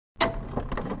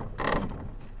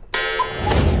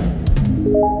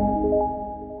It's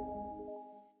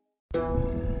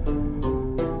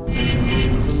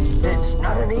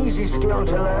not an easy skill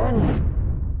to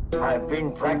learn. I've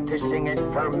been practicing it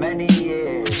for many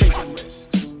years. Taking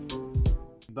risks.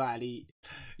 Body.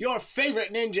 Your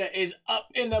favorite ninja is up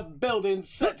in the building.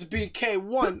 Sets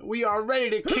BK1. We are ready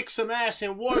to kick some ass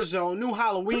in Warzone. New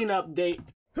Halloween update.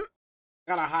 I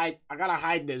gotta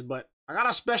hide this, but I got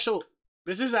a special.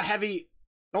 This is a heavy.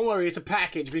 Don't worry, it's a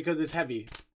package because it's heavy.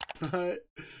 I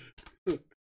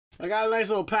got a nice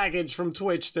little package from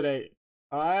Twitch today.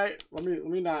 All right, let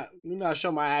me not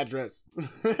show my address.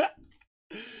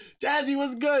 Jazzy,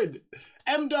 what's good?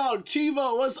 M Dog,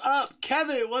 Chivo, what's up?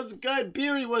 Kevin, what's good?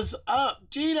 Beery, what's up?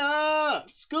 Gina,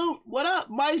 Scoot, what up?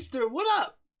 Meister, what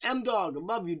up? M Dog,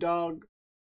 love you, dog.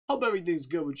 Hope everything's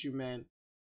good with you, man.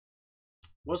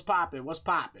 What's poppin'? What's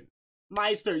poppin'?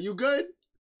 Meister, you good?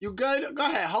 You good? Go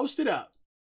ahead, host it up.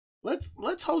 Let's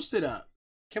host it up.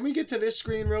 Can we get to this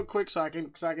screen real quick so I can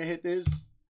hit this?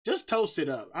 Just toast it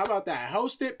up. How about that?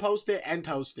 Host it, post it, and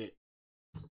toast it.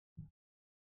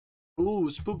 Ooh,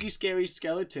 spooky, scary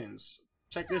skeletons.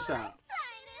 Check this out.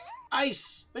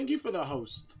 Ice, thank you for the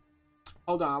host.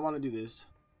 Hold on, I want to do this.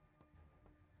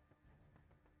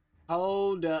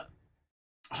 Hold up.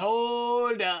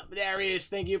 Hold up. Darius,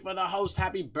 thank you for the host.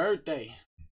 Happy birthday.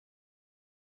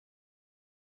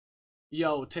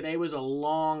 Yo, today was a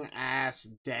long ass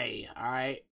day,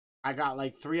 alright? I got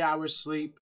like 3 hours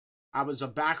sleep. I was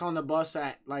back on the bus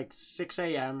at like 6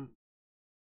 a.m.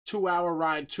 2-hour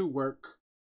ride to work.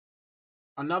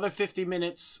 Another 50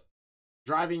 minutes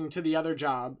driving to the other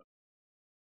job.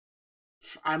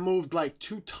 I moved like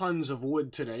 2 tons of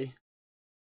wood today.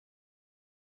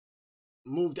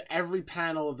 Moved every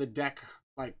panel of the deck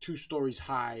like 2 stories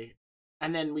high.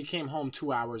 And then we came home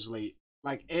 2 hours late.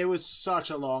 Like, it was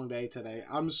such a long day today.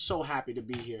 I'm so happy to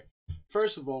be here.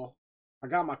 First of all, I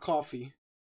got my coffee.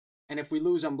 And if we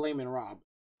lose, I'm blaming Rob.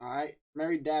 Alright?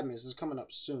 Merry Dadmas is coming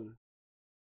up soon.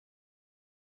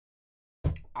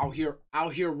 Out here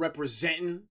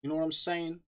representing. You know what I'm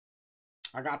saying?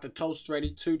 I got the toast ready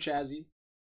too, Chazzy.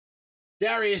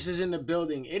 Darius is in the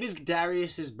building. It is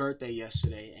Darius's birthday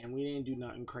yesterday. And we didn't do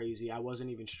nothing crazy. I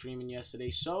wasn't even streaming yesterday.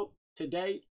 So,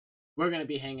 today, we're going to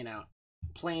be hanging out.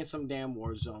 Playing some damn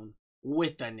Warzone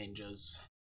with the ninjas.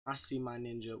 I see my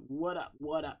ninja. What up,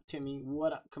 Timmy?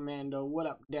 What up, Commando? What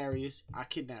up, Darius? I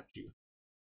kidnapped you.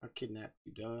 I kidnapped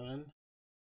you, done.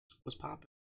 What's poppin'?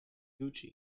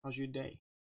 Gucci, how's your day?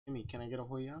 Timmy, can I get a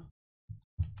Hoya?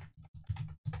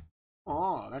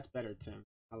 Oh, that's better, Tim.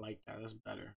 I like that. That's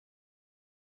better.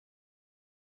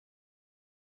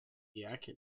 Yeah, I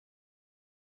can.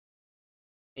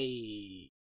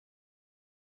 Hey.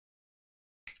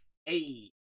 Hey.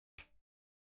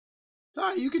 It's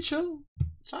alright, you can chill.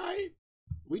 It's alright.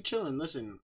 We chilling.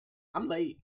 Listen, I'm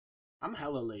late. I'm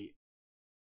hella late.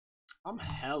 I'm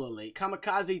hella late.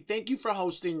 Kamikaze, thank you for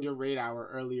hosting your raid hour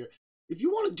earlier. If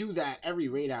you want to do that every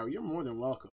raid hour, you're more than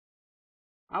welcome.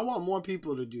 I want more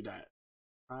people to do that.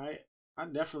 Alright? I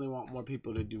definitely want more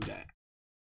people to do that.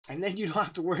 And then you don't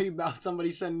have to worry about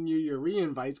somebody sending you your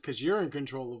re-invites because you're in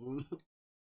control of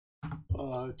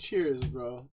them. Cheers,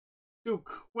 bro.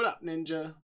 Duke, what up,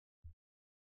 ninja?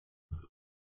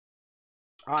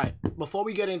 Alright, before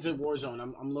we get into Warzone,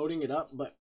 I'm loading it up,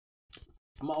 but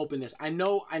I'm gonna open this. I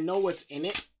know what's in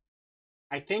it.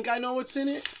 I think I know what's in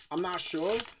it. I'm not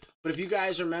sure. But if you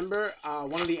guys remember,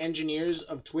 one of the engineers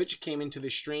of Twitch came into the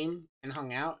stream and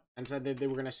hung out and said that they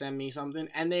were gonna send me something.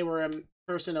 And they were a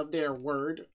person of their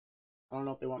word. I don't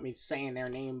know if they want me saying their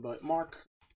name, but Mark,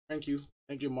 thank you.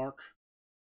 Thank you, Mark.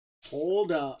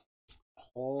 Hold up.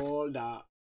 Hold up.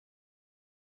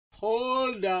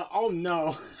 Hold up. Oh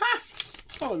no.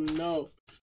 Oh no.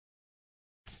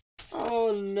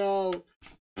 Oh no.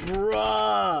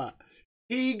 Bruh.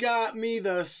 He got me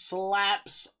the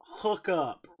slaps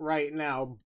hookup right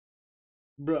now.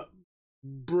 Bruh.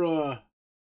 Bruh.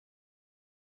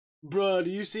 Bruh, do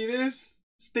you see this?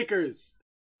 Stickers.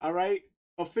 Alright?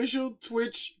 Official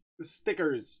Twitch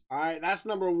stickers. Alright? That's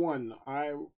number 1.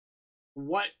 Alright?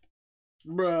 What?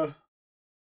 Bruh.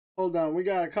 Hold on, we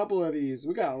got a couple of these.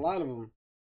 We got a lot of them.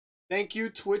 Thank you,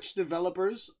 Twitch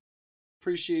developers.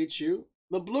 Appreciate you.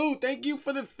 LeBlue, thank you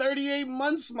for the 38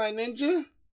 months, my ninja.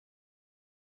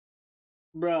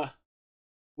 Bruh.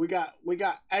 We got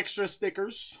extra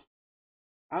stickers.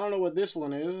 I don't know what this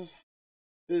one is.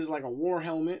 This is like a war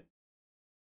helmet.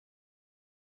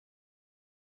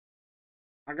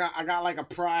 I got like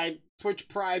a Twitch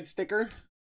Pride sticker.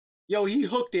 Yo, he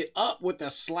hooked it up with the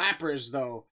slappers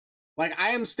though. Like, I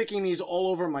am sticking these all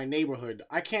over my neighborhood.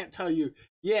 I can't tell you.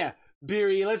 Yeah,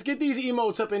 Beery, let's get these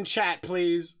emotes up in chat,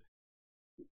 please.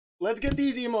 let's get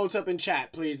these emotes up in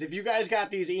chat, please. If you guys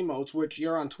got these emotes, which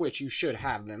you're on Twitch, you should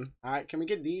have them. All right, can we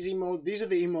get these emotes? These are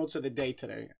the emotes of the day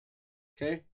today.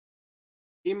 Okay?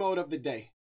 Emote of the day.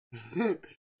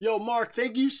 Yo, Mark,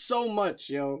 thank you so much,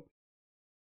 yo.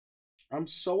 I'm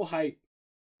so hyped.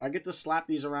 I get to slap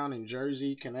these around in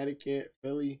Jersey, Connecticut,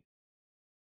 Philly.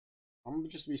 I'm gonna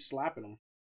just be slapping them.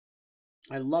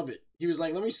 I love it. He was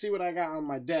like, let me see what I got on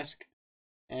my desk,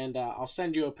 and I'll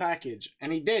send you a package.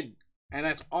 And he did, and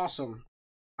that's awesome.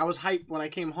 I was hyped when I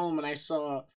came home and I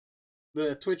saw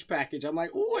the Twitch package. I'm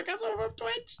like, ooh, I got something from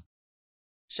Twitch.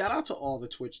 Shout out to all the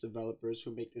Twitch developers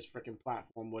who make this freaking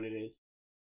platform what it is.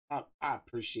 I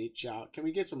appreciate y'all. Can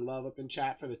we get some love up in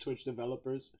chat for the Twitch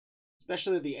developers?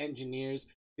 Especially the engineers.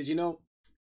 Because, you know,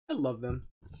 I love them.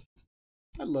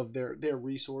 I love their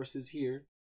resources here.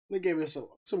 They gave us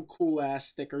some cool-ass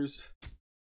stickers.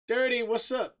 Dirty,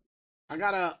 what's up? I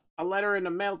got a letter in the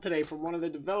mail today from one of the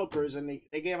developers, and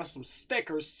they gave us some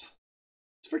stickers.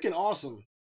 It's freaking awesome.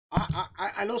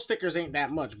 I know stickers ain't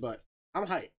that much, but I'm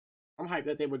hyped. I'm hyped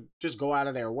that they would just go out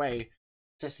of their way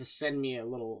just to send me a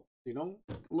little, you know,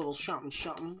 a little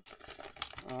something.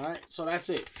 Alright, so that's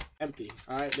it. Empty.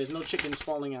 Alright, there's no chickens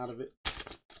falling out of it.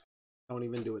 Don't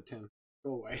even do it, Tim.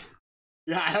 Go away.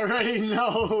 Yeah, I already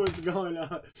know what's going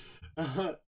on.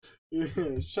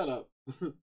 Yeah, shut up.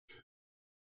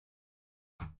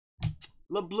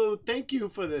 LeBlue, thank you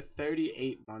for the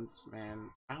 38 months,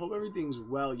 man. I hope everything's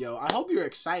well, yo. I hope you're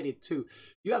excited, too.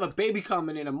 You have a baby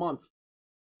coming in a month.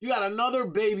 You got another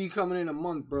baby coming in a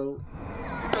month, bro.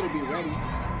 You better be ready.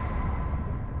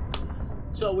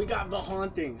 So, we got The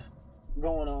Haunting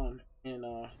going on in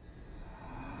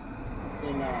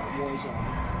Warzone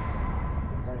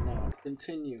right now.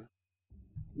 Continue.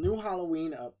 New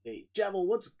Halloween update. Jevil,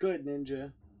 what's good,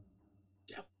 Ninja?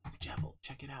 Jevil,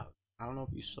 check it out. I don't know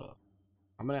if you saw.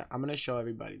 I'm gonna show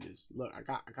everybody this. Look, I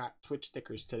got Twitch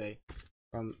stickers today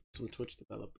from some Twitch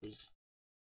developers.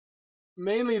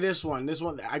 Mainly this one. This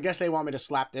one, I guess they want me to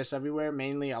slap this everywhere.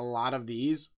 Mainly a lot of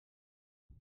these.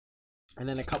 And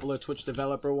then a couple of Twitch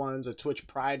developer ones, a Twitch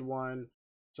Pride one,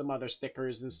 some other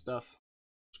stickers and stuff.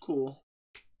 It's cool.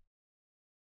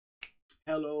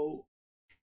 Hello.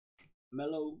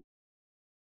 Mellow.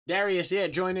 Darius, yeah,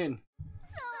 join in.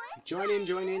 Join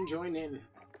in.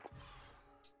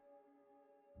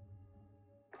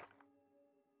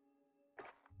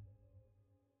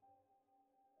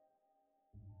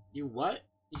 You what?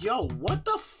 Yo, what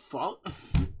the fuck?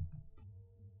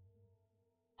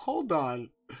 Hold on.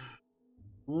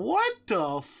 What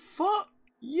the fuck?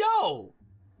 Yo!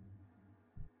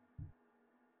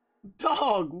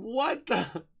 Dog, what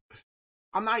the...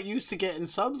 I'm not used to getting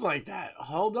subs like that.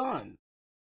 Hold on.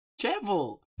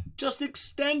 Jevil just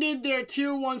extended their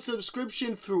tier 1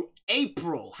 subscription through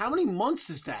April. How many months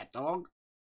is that, dog?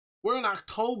 We're in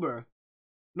October,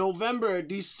 November,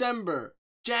 December,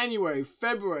 January,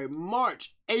 February,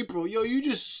 March, April. Yo, you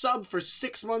just subbed for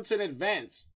 6 months in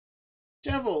advance.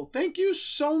 Jevil, thank you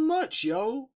so much,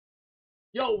 yo.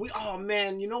 Yo, oh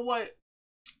man, you know what?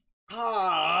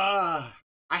 I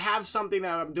have something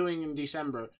that I'm doing in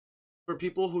December for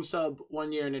people who sub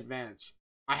 1 year in advance.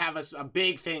 I have a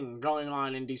big thing going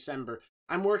on in December.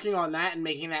 I'm working on that and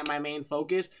making that my main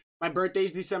focus. My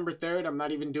birthday's December 3rd. I'm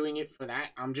not even doing it for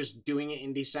that. I'm just doing it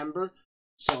in December.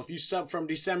 So if you sub from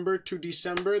December to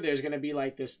December, there's going to be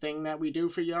like this thing that we do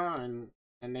for y'all. And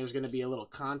there's going to be a little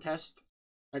contest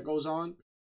that goes on.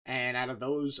 And out of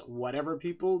those whatever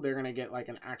people, they're going to get like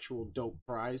an actual dope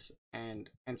prize and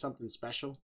something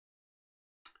special.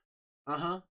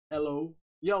 Hello.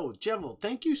 Yo, Jevil,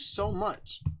 thank you so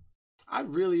much. I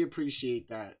really appreciate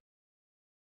that.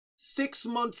 6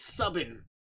 months subbing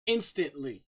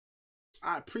instantly.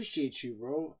 I appreciate you,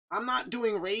 bro. I'm not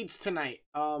doing raids tonight.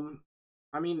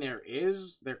 I mean, there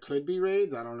could be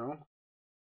raids. I don't know.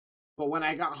 But when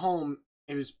I got home,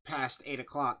 it was past 8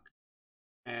 o'clock.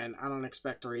 And I don't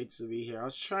expect raids to be here. I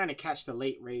was trying to catch the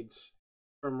late raids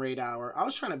from raid hour. I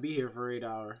was trying to be here for raid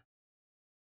hour.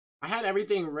 I had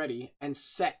everything ready and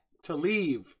set to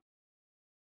leave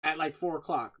at like 4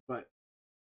 o'clock. But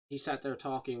he sat there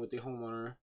talking with the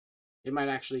homeowner. It might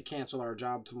actually cancel our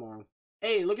job tomorrow.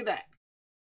 Hey, look at that.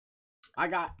 I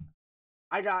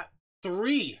got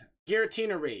 3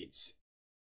 Giratina raids.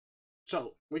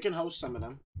 So, we can host some of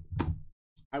them.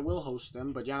 I will host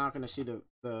them, but you're not going to see the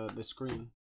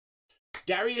screen.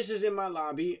 Darius is in my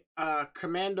lobby.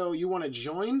 Commando, you want to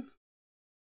join?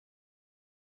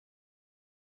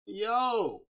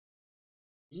 Yo,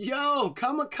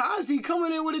 Kamikaze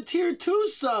coming in with a tier 2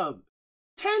 sub.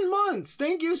 10 months.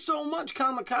 Thank you so much,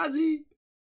 Kamikaze.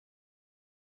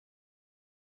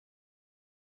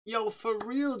 Yo, for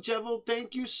real, Jevil,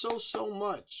 thank you so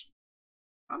much.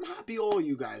 I'm happy all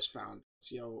you guys found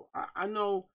this, yo. I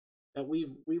know that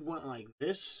we've went like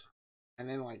this, and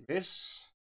then like this,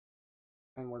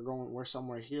 and we're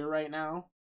somewhere here right now.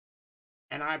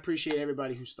 And I appreciate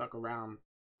everybody who stuck around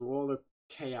through all the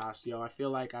chaos, yo. I feel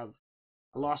like I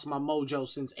lost my mojo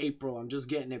since April. I'm just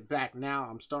getting it back now.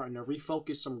 I'm starting to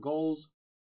refocus some goals.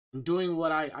 I'm doing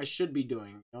what I should be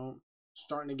doing, you know.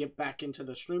 Starting to get back into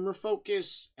the streamer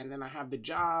focus, and then I have the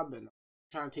job, and I'm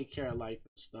trying to take care of life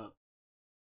and stuff.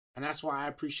 And that's why I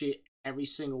appreciate every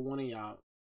single one of y'all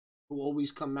who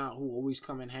always come out, who always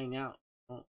come and hang out.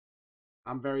 You know?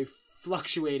 I'm very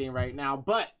fluctuating right now,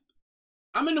 but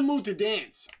I'm in the mood to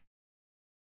dance.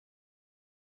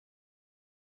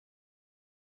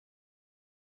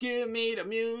 Give me the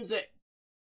music.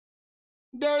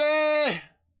 Dirty!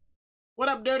 What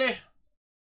up, Dirty?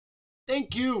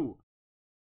 Thank you.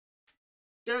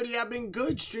 Dirty, I've been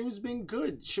good. Stream's been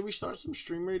good. Should we start some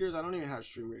stream raiders? I don't even have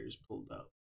stream raiders pulled up.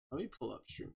 Let me pull up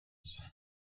stream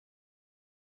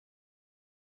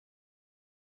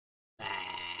raiders.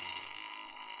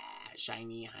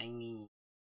 Shiny, hiney.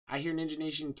 I hear Ninja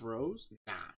Nation throws?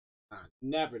 Nah,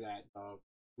 never that, dog.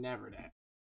 Never that.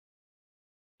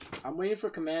 I'm waiting for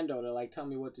Commando to like tell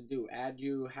me what to do. Add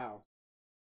you how?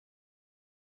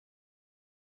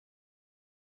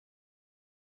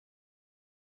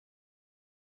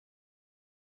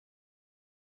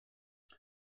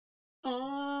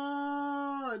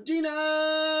 Oh,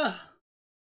 Gina!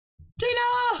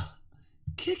 Gina!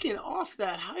 Kicking off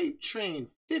that hype train.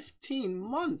 15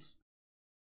 months.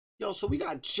 Yo, so we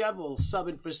got Jevil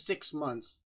subbing for 6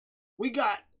 months. We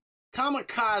got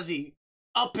Kamikaze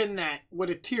up in that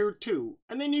with a tier 2.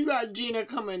 And then you got Gina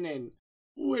coming in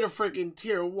with a freaking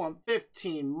tier 1.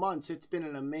 15 months. It's been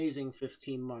an amazing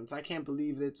 15 months. I can't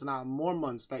believe it's not more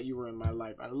months that you were in my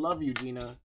life. I love you,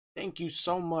 Gina. Thank you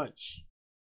so much.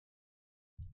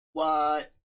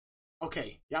 What?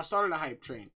 Okay, y'all started a hype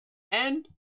train. And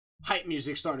hype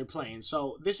music started playing.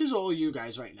 So this is all you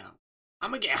guys right now. I'm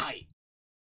gonna get hype.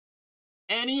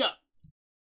 Annie up.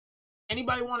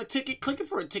 Anybody want a ticket? Click it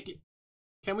for a ticket.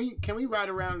 Can we ride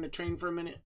around in the train for a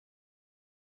minute?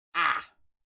 Ah.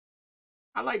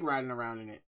 I like riding around in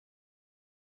it.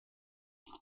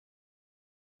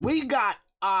 We got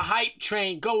a hype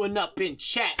train going up in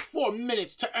chat. 4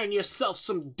 minutes to earn yourself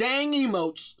some dang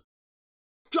emotes.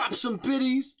 Drop some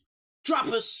biddies. Drop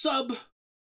a sub.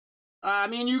 I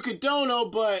mean, you could dono,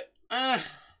 but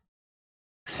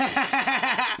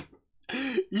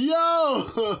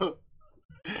Yo!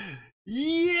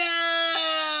 Yo!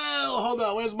 Hold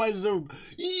on, where's my zoom?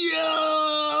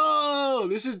 Yo!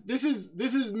 This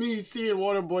is me seeing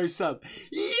Waterboy sub.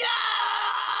 Yo!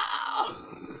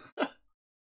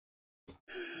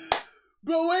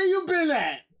 Bro, where you been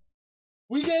at?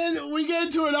 We get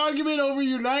into an argument over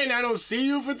Unite and I don't see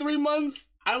you for 3 months?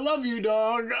 I love you,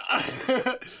 dog.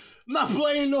 I'm not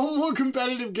playing no more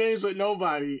competitive games with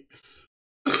nobody.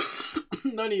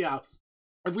 None of y'all.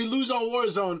 If we lose on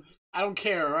Warzone, I don't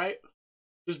care, alright?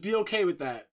 Just be okay with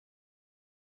that.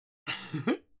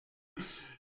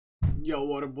 Yo,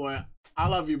 Waterboy. I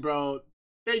love you, bro.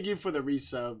 Thank you for the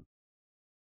resub.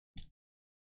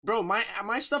 Bro,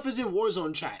 my stuff is in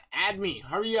Warzone chat. Add me.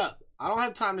 Hurry up. I don't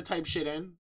have time to type shit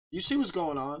in. You see what's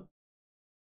going on?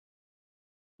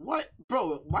 What?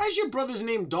 Bro, why is your brother's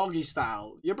name Doggy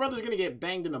Style? Your brother's gonna get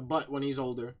banged in the butt when he's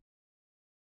older.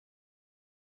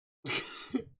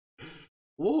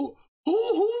 Who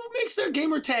makes their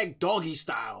gamer tag Doggy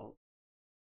Style?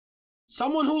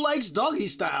 Someone who likes Doggy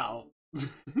Style.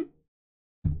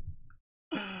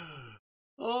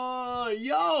 Oh,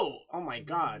 yo. Oh my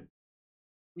god.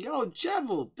 Yo,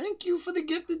 Jevil, thank you for the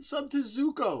gifted sub to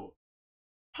Zuko.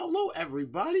 Hello,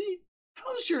 everybody.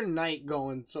 How's your night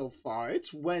going so far?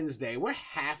 It's Wednesday. We're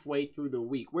halfway through the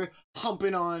week. We're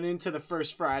humping on into the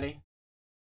first Friday.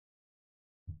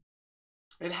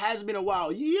 It has been a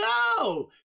while. Yo!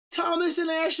 Thomas and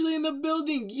Ashley in the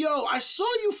building. Yo, I saw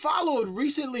you followed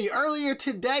recently, earlier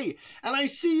today, and I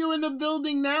see you in the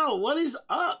building now. What is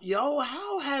up, yo?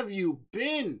 How have you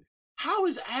been? How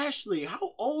is Ashley?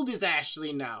 How old is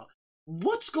Ashley now?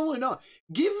 What's going on?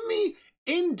 Give me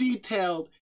in-depth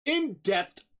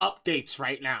updates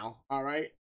right now, all right?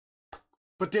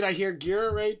 But did I hear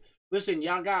Gear raid? Listen,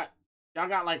 y'all got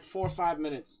like 4 or 5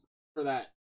 minutes for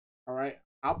that, all right?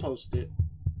 I'll post it.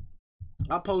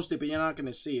 I'll post it, but you're not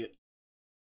gonna see it.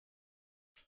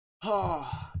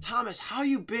 Oh, Thomas, how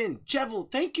you been?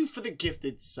 Jevil, thank you for the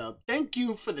gifted sub. Thank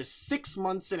you for the 6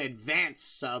 months in advance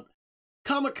sub.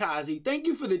 Kamikaze, thank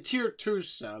you for the tier 2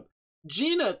 sub.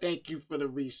 Gina, thank you for the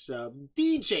resub.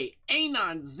 DJ,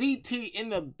 Anon, ZT in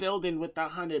the building with the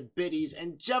 100 biddies.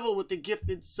 And Jevil with the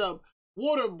gifted sub.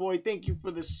 Waterboy, thank you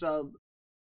for the sub.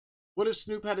 What if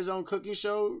Snoop had his own cooking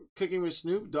show? Cooking with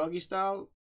Snoop, doggy style?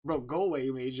 Bro, go away,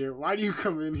 Major. Why do you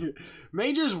come in here?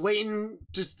 Major's waiting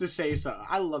just to say something.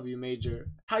 I love you, Major.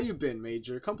 How you been,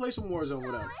 Major? Come play some Warzone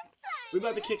with us. We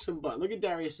about to kick some butt. Look at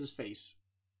Darius's face.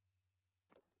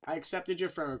 I accepted your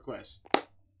friend request.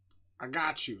 I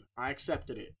got you. I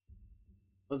accepted it.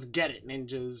 Let's get it,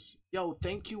 ninjas. Yo,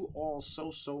 thank you all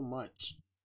so much.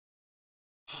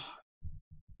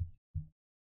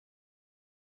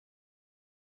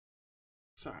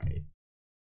 Sorry.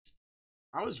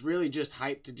 I was really just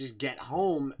hyped to just get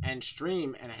home and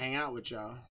stream and hang out with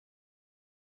y'all.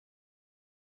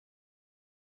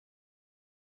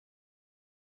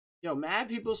 Yo, mad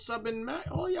people subbing, mad,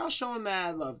 all y'all showing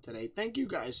mad love today. Thank you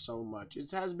guys so much.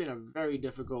 It has been a very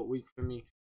difficult week for me.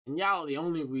 And y'all are the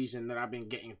only reason that I've been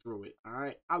getting through it.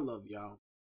 Alright? I love y'all.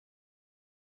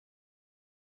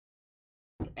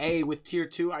 Hey, with tier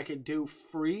 2, I could do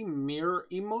free mirror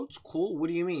emotes? Cool. What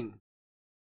do you mean?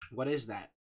 What is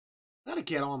that? I gotta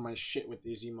get on my shit with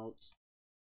these emotes.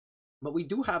 But we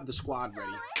do have the squad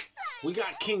ready. We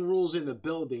got King Rules in the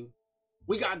building.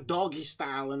 We got Doggy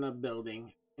Style in the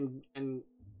building. And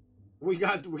we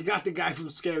got the guy from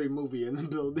Scary Movie in the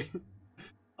building.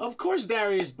 Of course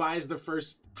Darius buys the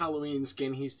first Halloween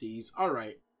skin he sees.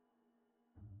 Alright.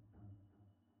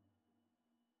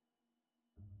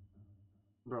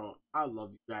 Bro, I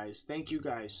love you guys. Thank you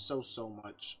guys so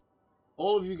much.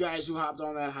 All of you guys who hopped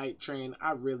on that hype train,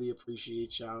 I really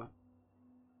appreciate y'all.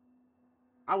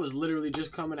 I was literally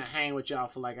just coming to hang with y'all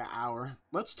for like an hour.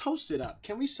 Let's toast it up.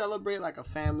 Can we celebrate like a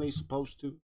family's supposed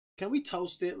to? Can we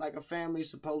toast it like a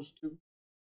family's supposed to?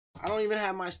 I don't even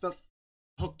have my stuff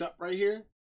hooked up right here.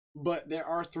 But there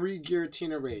are 3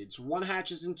 Giratina raids. One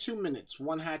hatches in 2 minutes.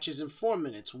 One hatches in 4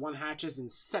 minutes. One hatches in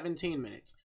 17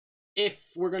 minutes.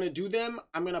 If we're going to do them,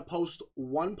 I'm going to post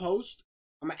one post.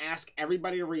 I'm going to ask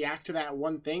everybody to react to that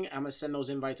one thing. I'm going to send those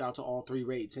invites out to all 3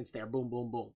 raids since they're boom,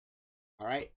 boom, boom. All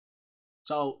right?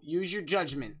 So use your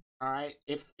judgment. All right?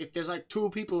 If there's like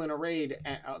 2 people in a raid,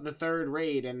 the 3rd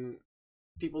raid, and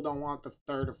people don't want the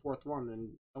 3rd or 4th one,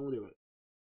 then don't do it.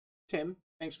 Tim,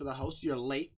 thanks for the host. You're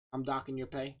late. I'm docking your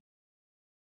pay.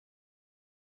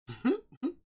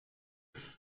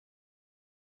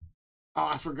 Oh,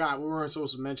 I forgot. We weren't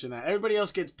supposed to mention that. Everybody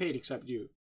else gets paid except you.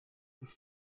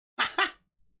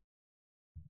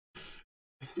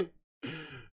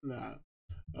 Nah.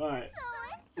 Alright.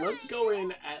 Let's go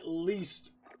in at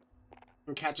least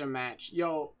and catch a match.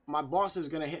 Yo, my boss is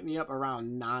going to hit me up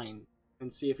around 9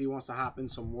 and see if he wants to hop in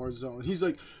some Warzone. He's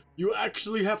like, you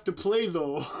actually have to play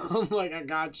though. I'm like, I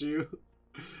got you.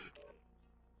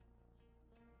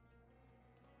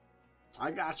 I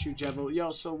got you, Jevil.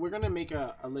 Yo, so we're gonna make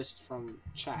a list from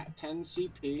chat. 10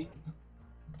 CP.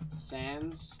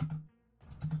 Sans.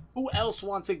 Who else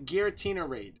wants a Giratina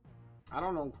raid? I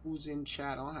don't know who's in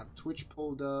chat. I don't have Twitch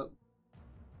pulled up.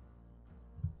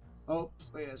 Oh,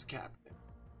 play as captain.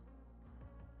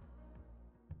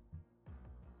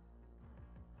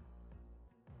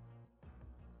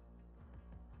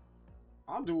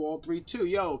 I'll do all 3 too.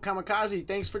 Yo, Kamikaze,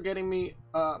 thanks for getting me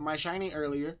my shiny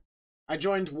earlier. I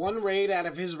joined 1 raid out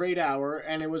of his raid hour,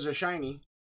 and it was a shiny.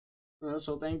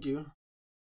 So thank you.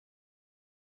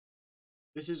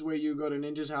 This is where you go to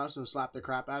Ninja's house and slap the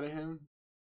crap out of him.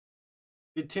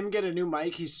 Did Tim get a new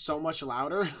mic? He's so much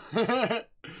louder. I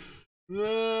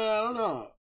don't know.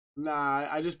 Nah,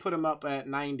 I just put him up at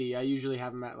 90. I usually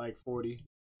have him at like 40.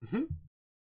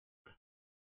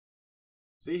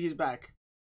 See, he's back.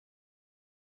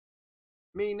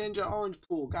 Me, Ninja Orange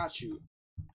Pool, got you.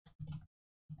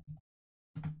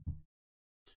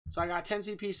 So I got 10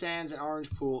 CP Sands and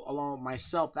Orange Pool along with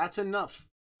myself. That's enough.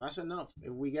 That's enough.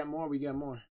 If we get more, we get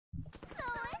more.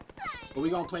 But we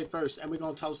gonna play first, and we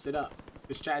gonna toast it up.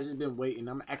 This Chazzy's been waiting.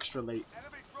 I'm extra late.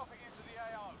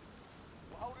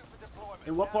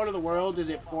 In what part of the world is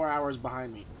it 4 hours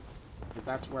behind me? If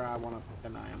that's where I want to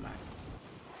put the I am at.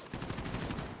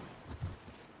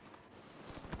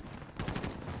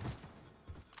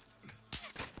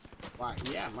 Why?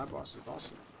 Yeah, my boss is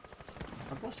awesome.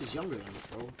 My boss is younger than me,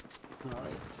 bro.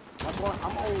 Alright. My boss,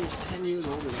 I'm almost 10 years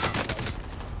older than my boss.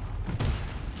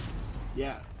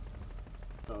 Yeah.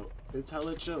 So, it's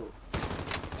hella chill.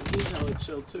 And he's hella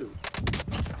chill too.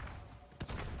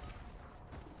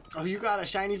 Oh, you got a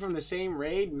shiny from the same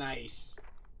raid? Nice.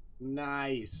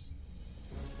 Nice.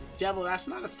 Devil, that's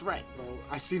not a threat, bro.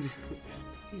 I see.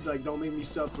 He's like, don't make me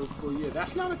sub for a full year.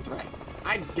 That's not a threat.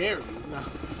 I dare you. No.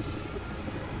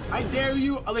 I dare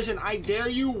you. Listen, I dare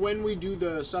you when we do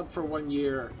the sub for 1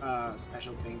 year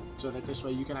special thing, so that this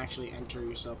way you can actually enter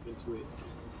yourself into it.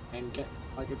 and get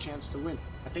like a chance to win.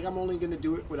 I think I'm only gonna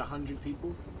do it with 100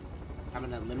 people. I'm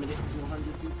gonna limit it to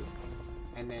 100 people,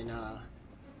 and then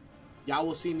y'all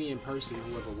will see me in person,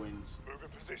 whoever wins.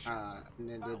 And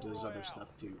then there's other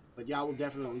stuff too, but y'all will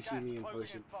definitely see me in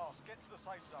person.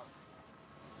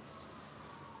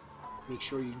 Make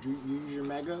sure you use your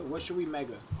mega. What should we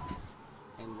mega?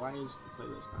 And why is the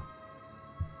playlist not?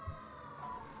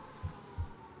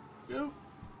 Yo.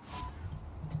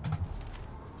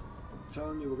 I'm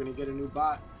telling you, we're gonna get a new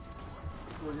bot.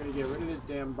 We're gonna get rid of this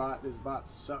damn bot. This bot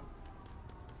sucks.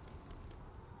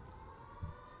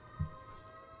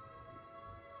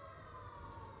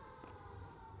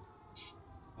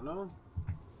 I know.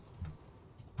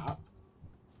 Up.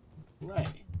 Right.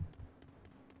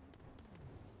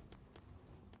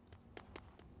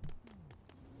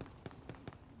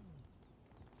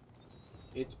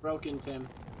 It's broken, Tim.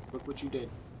 Look what you did.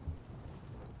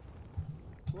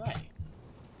 Right.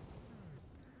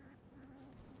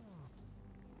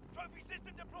 Trophy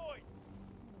system deployed.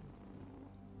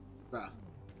 Bruh.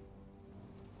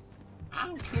 I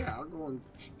don't care. I'll go and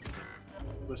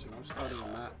listen. I'm starting a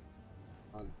map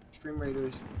on Stream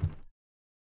Raiders.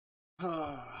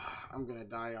 I'm gonna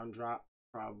die on drop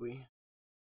probably.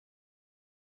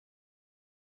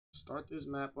 Start this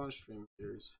map on Stream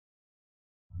Raiders,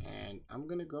 and I'm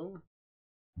gonna go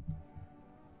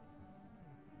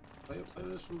play a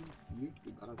playlist from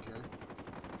YouTube. I don't care.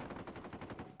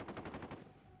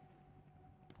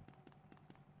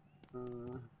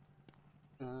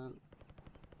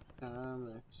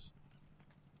 It's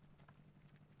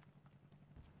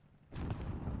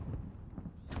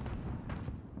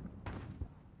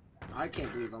I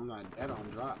can't believe I'm not dead on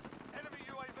drop. Enemy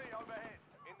UAV overhead.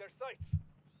 In their sights.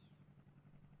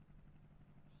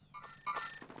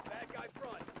 Bad guy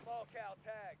front. Small cow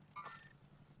tag.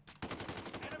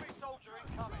 Enemy soldier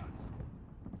incoming.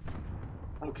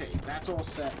 Okay, that's all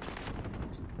set.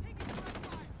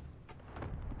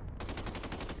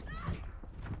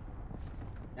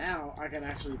 Now I can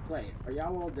actually play. Are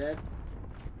y'all all dead?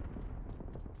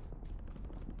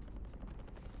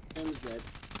 Tim's dead.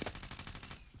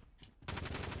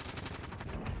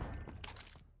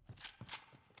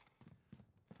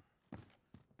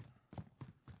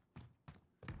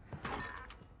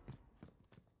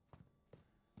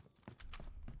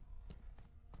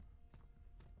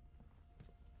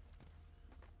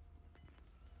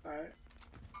 Alright.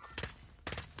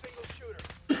 Single shooter.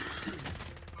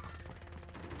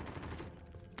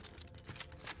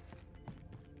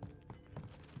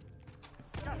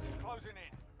 Gas is closing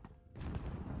in.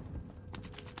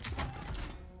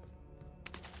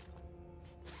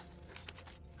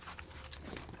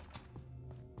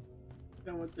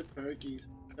 Done with the perkies.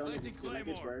 Don't even feel like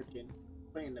it's working.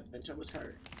 Playing the bench, I was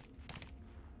hurt.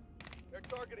 They're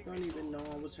targeting Don't even know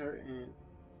I was hurting.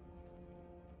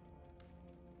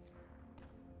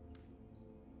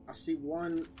 I see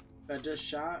one that just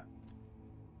shot.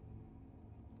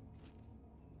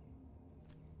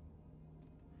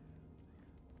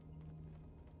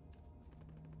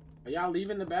 Are y'all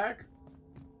leaving the back?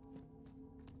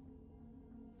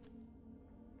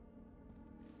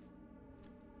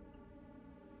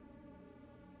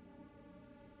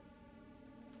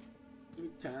 Every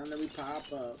time that we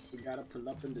pop up, we gotta pull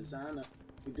up in designer.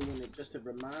 We doing it just to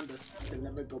remind us to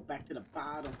never go back to the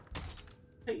bottom.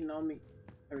 Hating on me.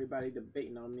 Everybody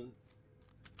debating on me.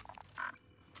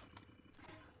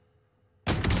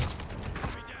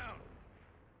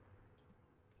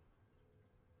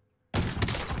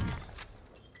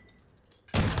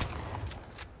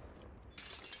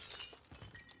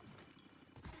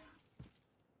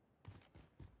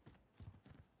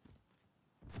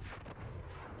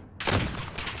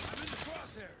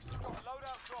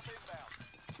 Loadout drop inbound.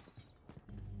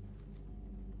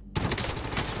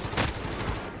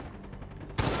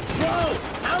 Whoa!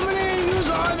 How many of yous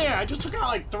are there? I just took out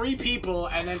like 3 people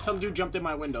and then some dude jumped in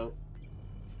my window.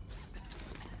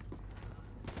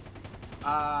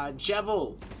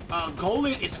 Jevil.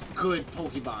 Golden is a good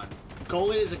Pokemon.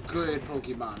 Golden is a good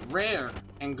Pokemon. Rare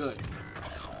and good.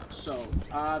 So,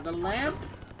 the lamp.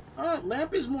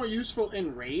 Lamp is more useful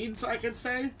in raids, I could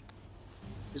say.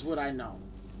 Is what I know.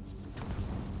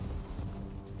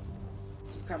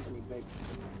 Company, baby.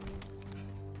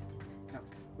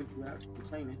 Put you out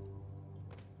complaining.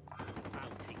 I'll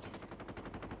take it.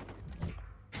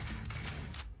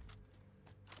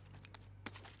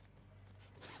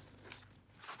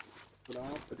 Put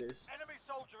on for this. Enemy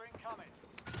soldier incoming.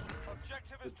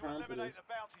 Objective is Good to time for eliminate this. the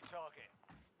bounty target.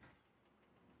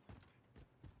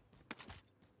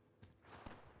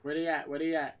 Where they at? Where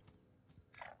they at?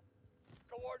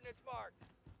 Coordinates marked.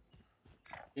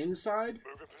 Inside?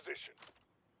 Move in position.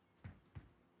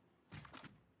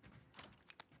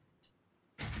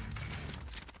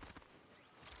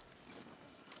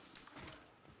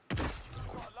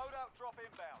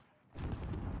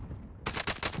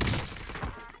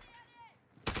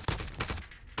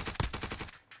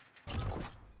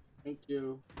 Thank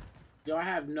you. Yo, I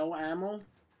have no ammo.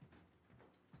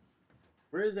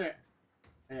 Where is that?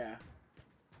 Yeah.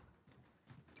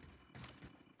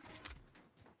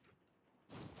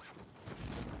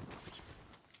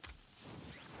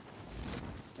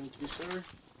 Thank you, sir.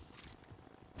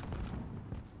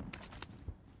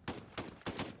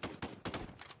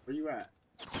 Where you at?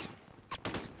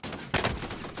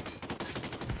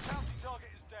 Bounty target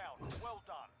is down. Well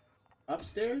done.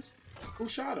 Upstairs? Who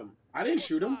shot him? I didn't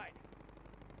shoot him.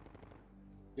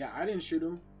 Yeah, I didn't shoot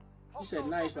him. He said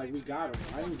nice, like we got him.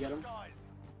 I didn't get him.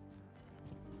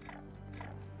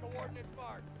 Coordinates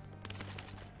marked.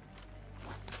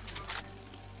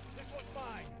 This one's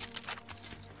mine.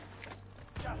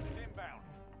 Gas is inbound.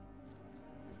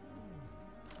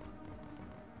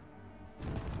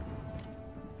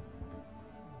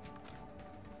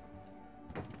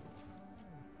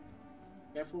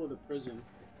 Careful of the prison.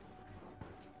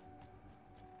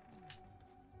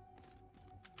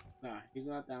 Nah, he's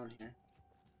not down here.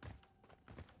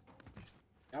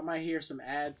 I might hear some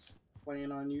ads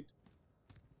playing on YouTube.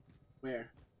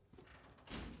 Where?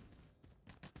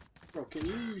 Bro, can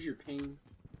you use your ping?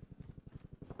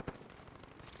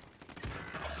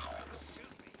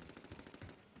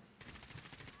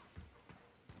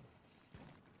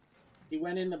 He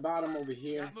went in the bottom over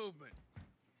here. Got movement.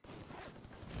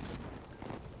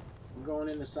 I'm going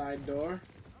in the side door.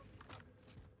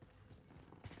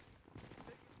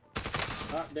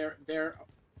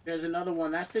 There's another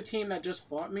one. That's the team that just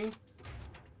fought me.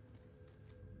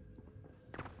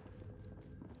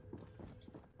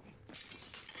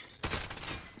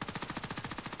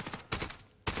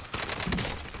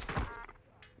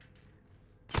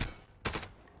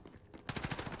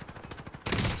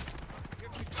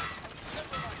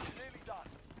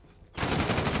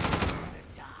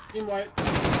 Team wipe.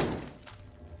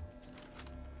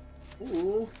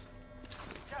 Ooh.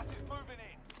 Gas is moving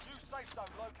in. New safe zone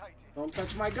located. Don't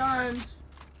touch my guns.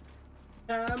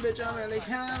 Bitch, I'm really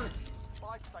count.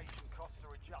 Buy station costs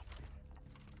are adjusted.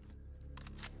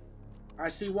 I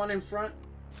see one in front.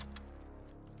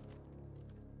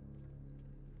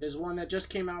 There's one that just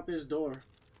came out this door.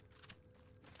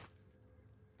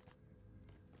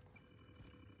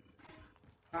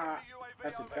 Ah,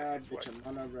 that's a bad bitch. I'm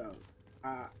on the road.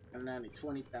 Ah, and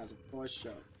 20,000 for a show.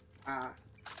 Ah,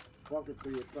 walking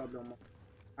through your club no more.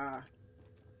 Ah,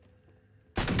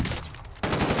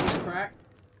 he's cracked.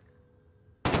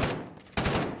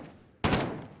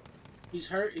 He's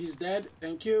hurt. He's dead.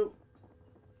 Thank you.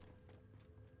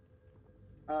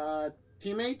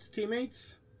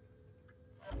 Teammates.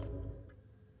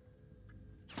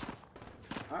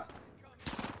 Ah.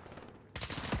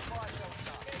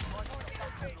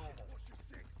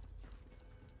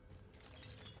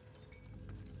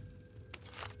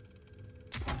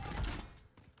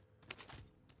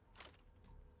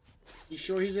 You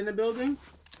sure he's in the building?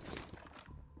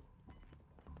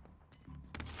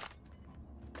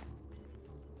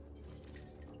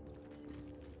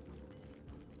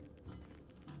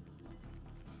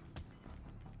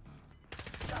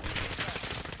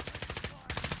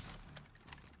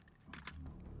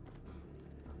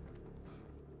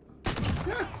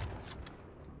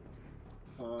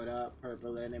 Hold up,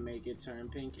 purple, and then make it turn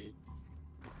pinky.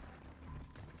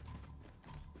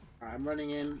 I'm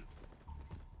running in.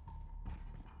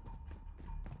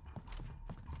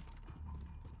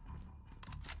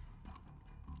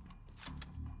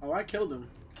 Oh, I killed him.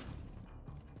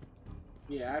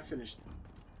 Yeah, I finished him.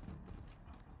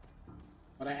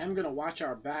 But I am gonna watch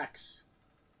our backs.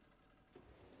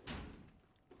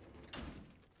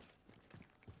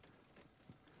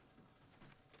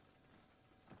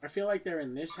 I feel like they're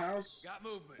in this house. Got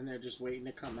movement. And they're just waiting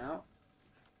to come out.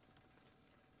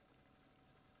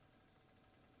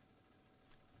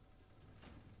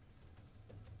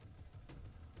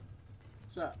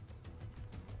 What's up?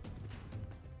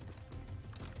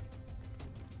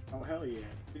 Oh, hell yeah.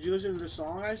 Did you listen to the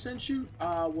song I sent you?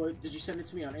 What, did you send it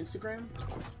to me on Instagram?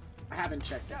 I haven't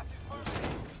checked it. Gas is moving.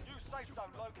 New safe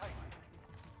zone located.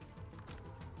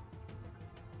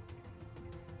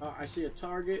 I see a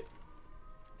target.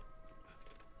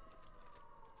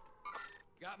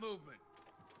 Got movement.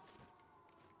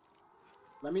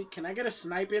 Can I get a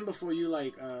snipe in before you,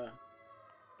 like, Be advised.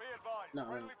 No.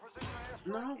 Friendly precision airstrike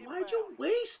No, inbound. why'd you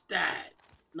waste that?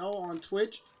 No, on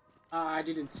Twitch? I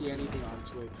didn't see anything on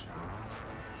Twitch.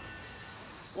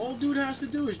 All dude has to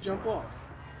do is jump off.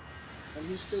 And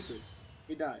he's stupid.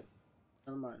 He died.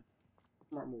 Never mind.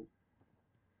 Smart move.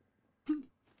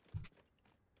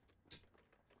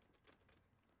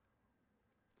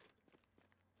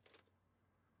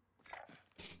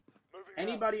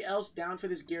 Anybody else down for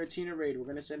this Giratina raid? We're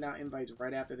gonna send out invites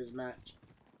right after this match.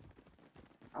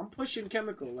 I'm pushing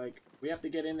chemical, like, we have to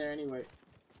get in there anyway.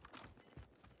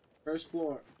 First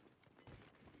floor.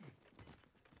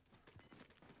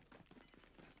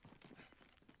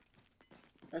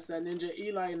 That's that Ninja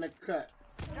Eli in the cut.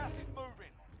 Gas is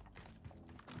moving.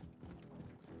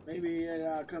 Maybe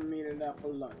I'll come meet it out for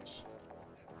lunch.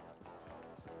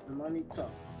 The money talk.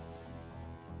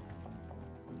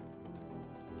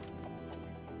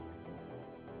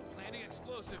 Planting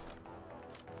explosive.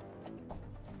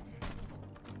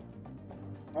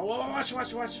 Oh, watch.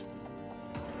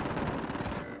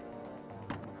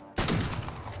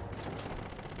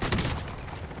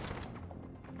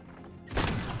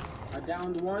 I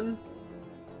downed one.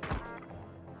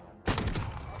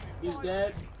 He's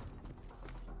dead.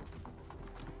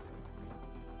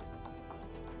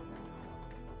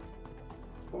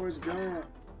 Four's gone.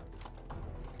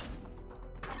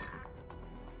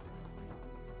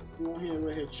 You won't hear,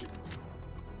 we'll hit you.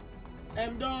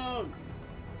 M-Dog!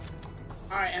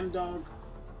 Alright, M-Dog.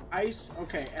 Ice?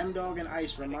 Okay, M-Dog and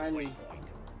Ice, remind me.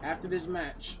 After this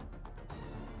match.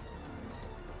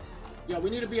 Yo, we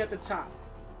need to be at the top.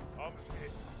 I'm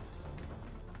hit.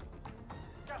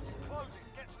 Gas is closing.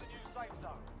 Get to the new safe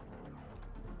zone.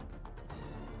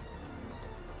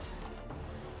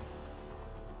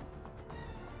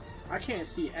 I can't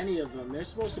see any of them. They're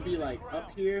supposed to be like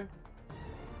up here.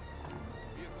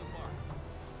 Vehicle marked.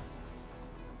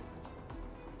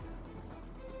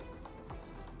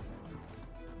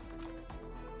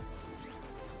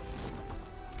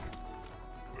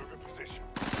 Moving position.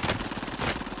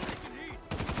 Taking heat.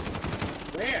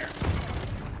 Where?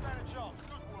 Stand a chance.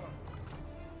 Good work.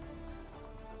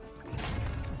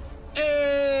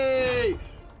 Hey!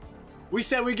 We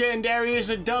said we getting Darius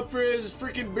a dub for his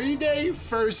freaking B-Day.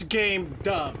 First game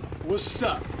dub. What's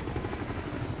up?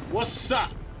 What's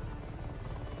up?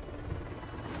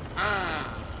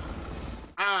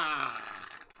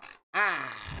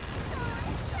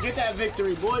 Get that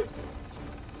victory, boy.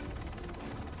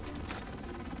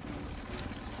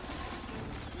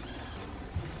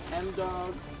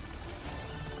 M-Dog.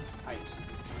 Ice.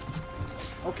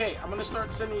 Okay, I'm gonna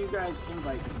start sending you guys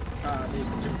invites. The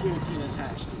 2 Giratinas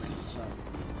hatched already, so.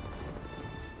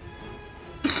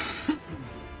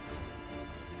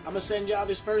 I'm gonna send y'all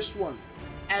this first one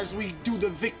as we do the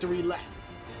victory lap.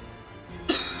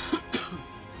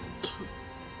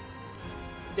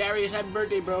 Darius, happy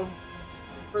birthday, bro.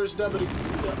 First dub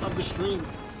of the stream.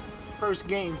 First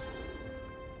game.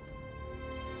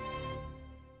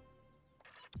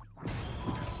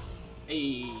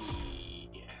 Hey.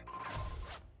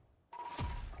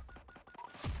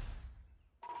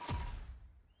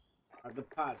 A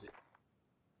deposit.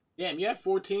 Damn, you had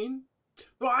 14?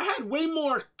 Bro, I had way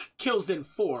more kills than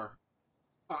 4.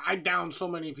 I downed so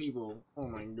many people. Oh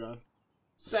my god.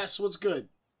 Cess, what's good?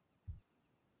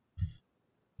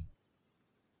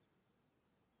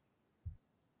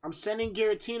 I'm sending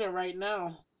Giratina right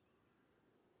now.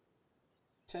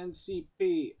 10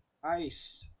 CP.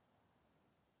 Ice.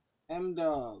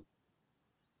 M-Dog.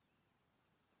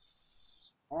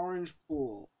 Orange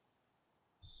Pool.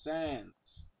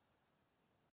 Sands.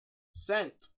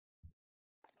 Scent.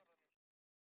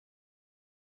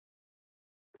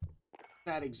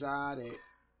 That exotic.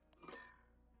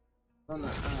 From the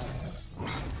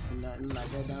nothing like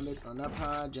that down there from the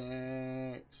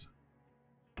projects.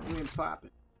 We ain't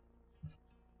popping.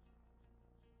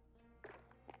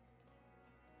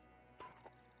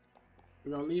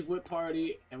 We're gonna leave with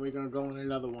party and we're gonna go on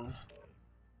another one.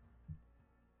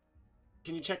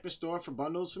 Can you check the store for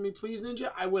bundles for me, please,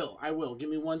 Ninja? I will. Give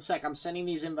me 1 sec. I'm sending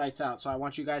these invites out, so I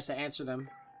want you guys to answer them.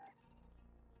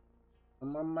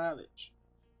 On my mileage.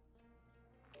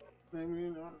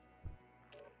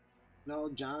 No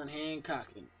John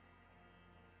Hancocking.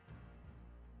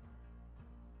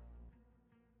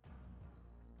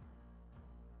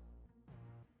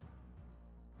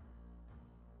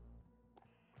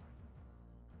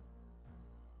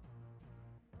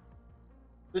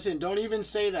 Listen, don't even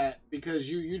say that because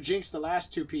you jinxed the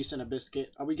last 2 piece and a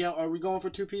biscuit. Are we going for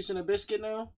 2 piece and a biscuit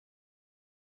now?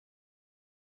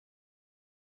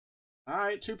 All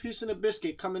right, 2 piece and a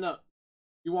biscuit coming up.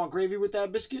 You want gravy with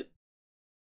that biscuit?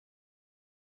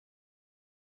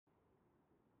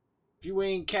 If you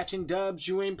ain't catching dubs,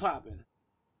 you ain't popping.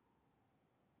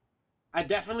 I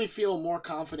definitely feel more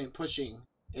confident pushing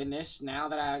in this now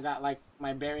that I got like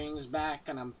my bearings back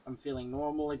and I'm feeling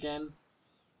normal again.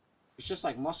 It's just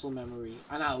like muscle memory,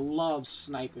 and I love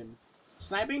sniping.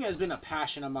 Sniping has been a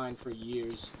passion of mine for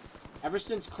years, ever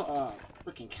since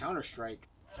freaking Counter-Strike.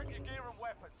 Check your gear and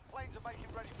weapons. Planes are making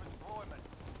ready for deployment.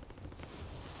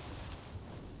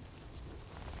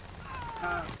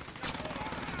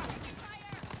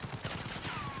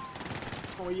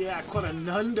 Oh yeah, I caught a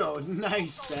Nundo.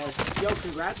 Nice, Sess. Yo,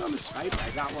 congrats on the sniper. I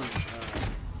got one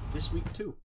this week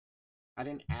too. I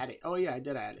didn't add it. Oh yeah, I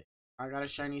did add it. I got a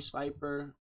shiny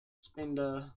sniper. Spinned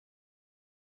a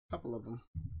couple of them.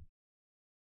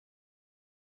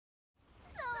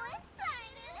 So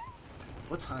excited!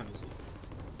 What time is it?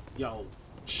 Yo,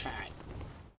 chat.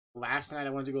 Last night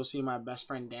I went to go see my best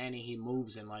friend Danny. He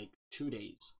moves in like 2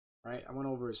 days. Right? I went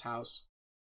over his house.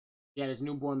 He had his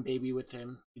newborn baby with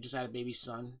him. He just had a baby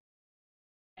son.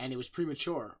 And it was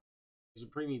premature. It was a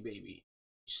preemie baby.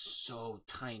 So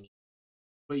tiny.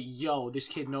 But yo, this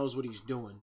kid knows what he's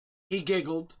doing. He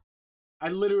giggled.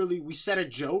 We said a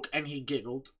joke and he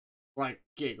giggled. Like,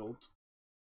 giggled.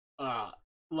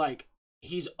 Like,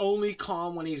 he's only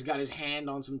calm when he's got his hand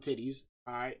on some titties.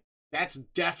 Alright? That's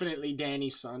definitely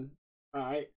Danny's son.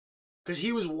 Alright? Because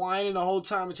he was whining the whole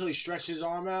time until he stretched his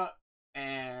arm out.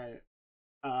 And,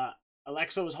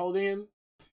 Alexa was holding him,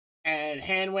 and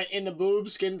hand went in the boob,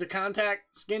 skin to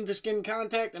skin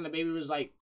contact, and the baby was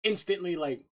like instantly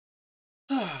like,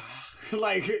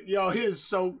 like, yo, it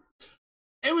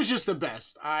was just the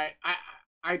best. I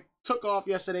took off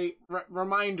yesterday.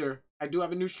 Reminder, I do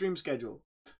have a new stream schedule.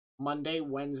 Monday,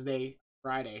 Wednesday,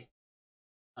 Friday.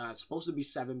 It's supposed to be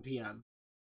 7 p.m.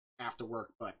 after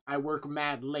work, but I work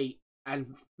mad late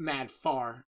and mad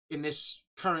far in this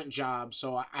current job,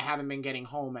 so I haven't been getting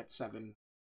home at 7.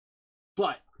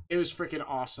 But it was freaking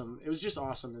awesome. It was just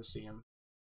awesome to see him.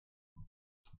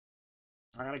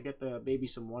 I gotta get the baby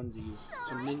some onesies,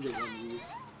 some ninja onesies.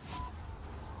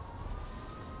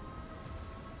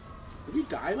 Did we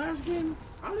die last game?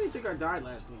 I don't even think I died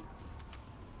last game.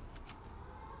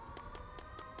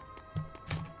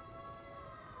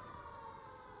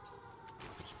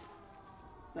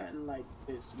 Nothing like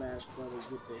this Smash Brothers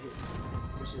with the hit.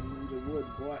 Wish a ninja would,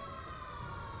 boy.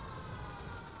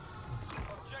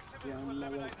 Yeah, I'm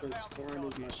mellow because scoring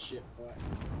is my shit, boy.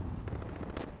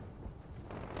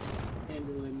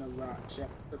 Handling the rock, chef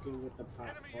cooking with the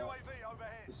pot, boy.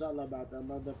 It's all about the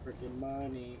motherfucking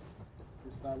money.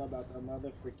 It's all about the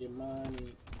motherfucking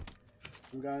money.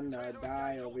 I'm gonna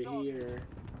die over here.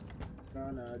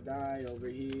 Gonna die over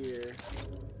here.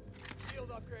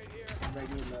 Field upgrade here.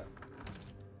 Regular.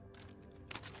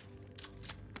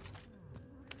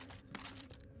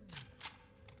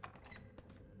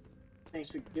 Thanks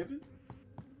for giving.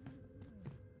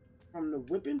 From the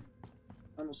whipping.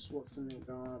 Arnold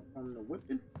Schwarzenegger from the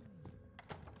whipping.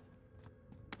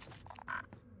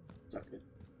 Suck it.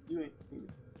 You ain't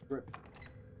grip.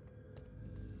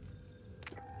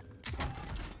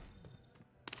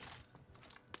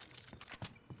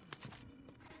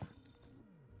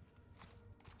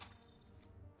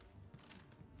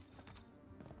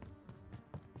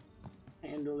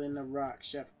 Handling the rock,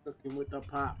 chef cooking with the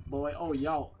pot, boy. Oh,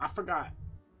 yo, I forgot.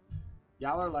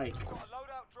 Y'all are like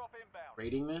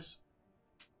rating this.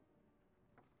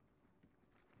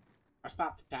 I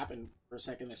stopped tapping for a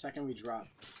second. The second we dropped.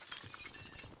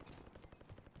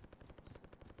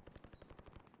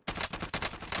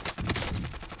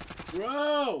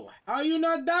 Bro, how you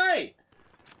not die?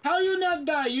 How you not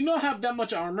die? You don't have that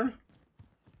much armor.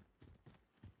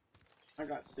 I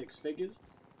got 6 figures.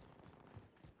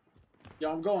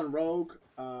 Yo, I'm going rogue.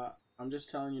 I'm just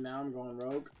telling you now, I'm going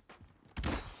rogue.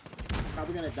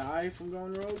 Probably gonna die from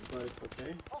going rogue, but it's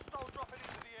okay. Hostile dropping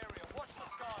into the area. Watch the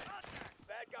skies.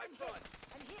 Bad guy front.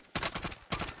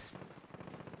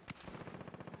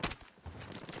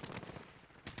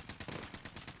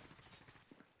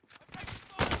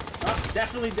 Oh,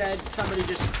 definitely dead. Somebody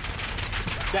just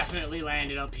definitely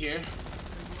landed up here.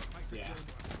 Yeah.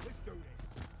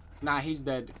 Nah, he's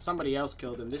dead. Somebody else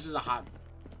killed him. This is a hot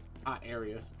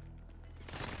area.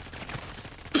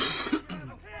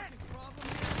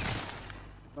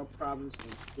 No problems.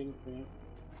 Time's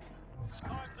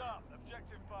up.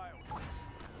 Objective failed.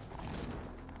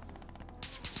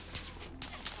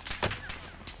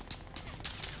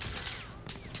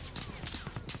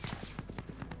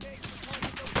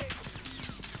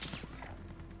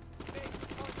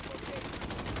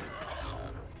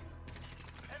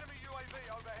 Enemy UAV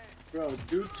overhead. Bro,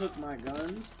 dude took my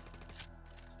guns.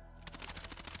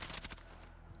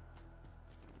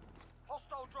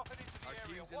 Hostile dropping into the Our area.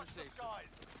 team's in Watch the the safe zone.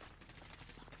 skies.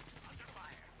 Under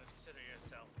fire. Consider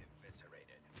yourself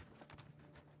eviscerated.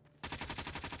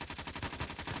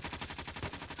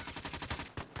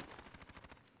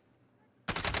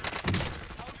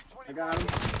 I got him.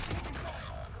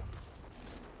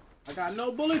 I got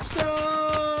no bullets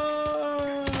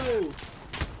though.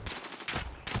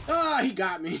 Ah, he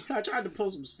got me. I tried to pull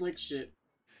some slick shit.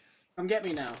 Come get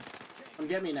me now. Come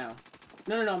get me now.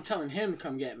 No, I'm telling him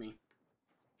come get me.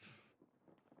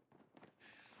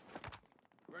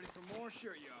 Ready for more?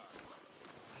 Sure you are.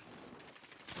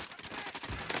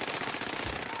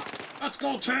 Let's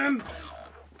go, Tim!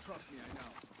 Trust me, I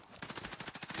know.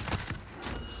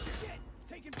 Shit!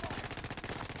 Taking fire!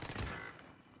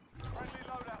 Friendly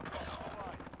loadout drop on the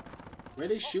way. Where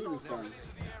they shooting Hostiles from? moving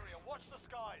into the area. Watch the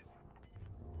skies.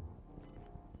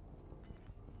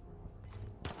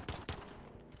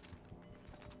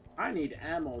 I need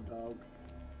ammo, dog.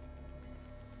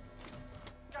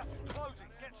 Gas is closing.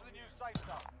 Get to the new safe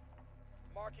zone.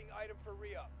 Marking item for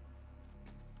re-up.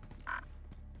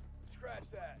 Scratch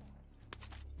that.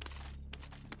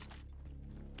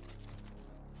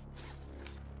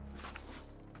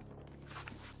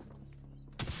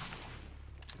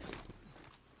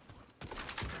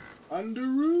 Under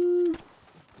roof.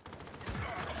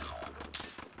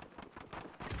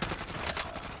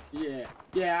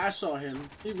 Yeah, I saw him.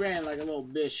 He ran like a little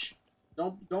bitch.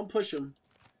 Don't push him.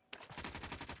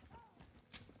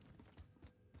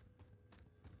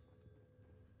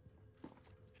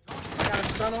 I got a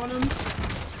stun on him.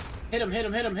 Hit him. Hit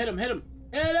him! Get him!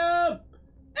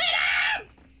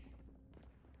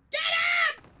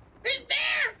 He's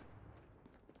there!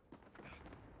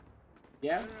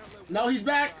 Yeah? No, he's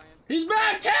back! He's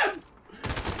back, Tim!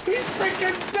 He's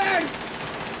freaking back!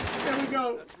 There we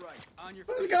go. That's right. On your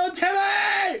Let's go,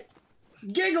 Timmy!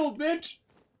 Giggle, bitch!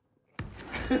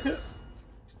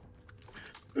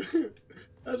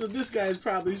 That's what this guy is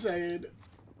probably saying.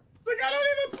 Like, I don't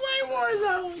even play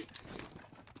Warzone!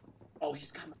 Oh,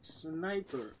 he's got a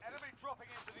sniper. Enemy dropping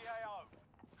into the AO.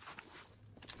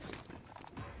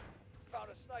 found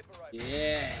a sniper rifle.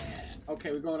 Yeah.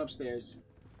 Okay, we're going upstairs.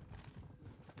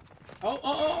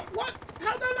 Oh, what?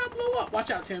 How'd that not blow up?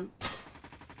 Watch out, Tim.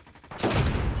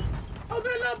 How'd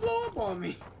that not blow up on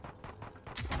me?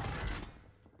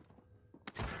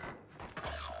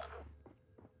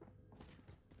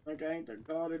 Okay, I ain't the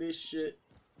god of this shit.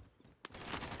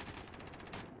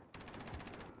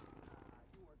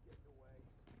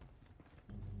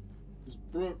 It's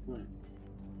Brooklyn.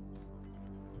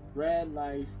 Red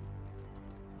life.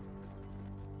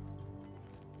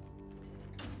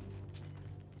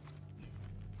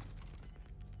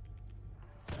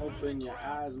 Open your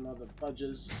eyes,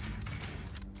 motherfuckers.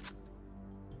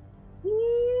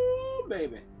 Woo,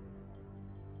 baby.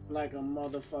 Like a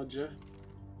motherfucker.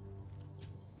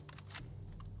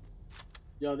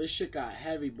 Yo, this shit got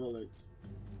heavy bullets.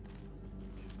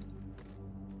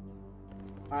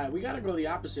 Alright, we gotta go the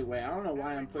opposite way. I don't know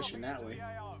why I'm pushing that way.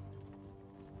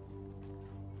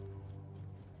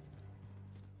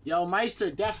 Yo,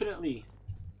 Meister, definitely.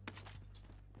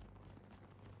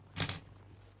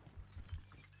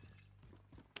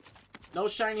 No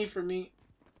shiny for me.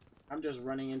 I'm just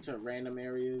running into random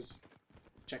areas,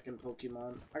 checking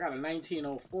Pokemon. I got a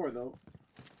 1904 though.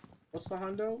 What's the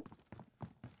hundo?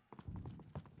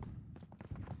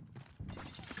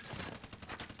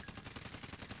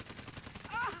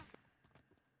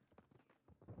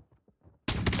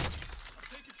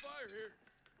 Taking fire here.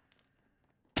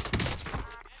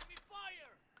 Enemy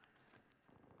fire!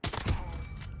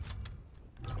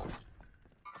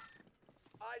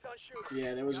 Eyes on shooter.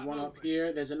 Yeah, there was one up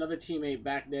here. There's another teammate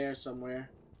back there somewhere.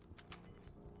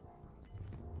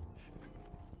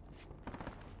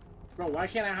 Bro, why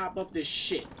can't I hop up this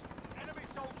shit? Enemy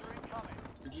soldier incoming.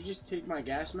 Did you just take my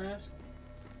gas mask?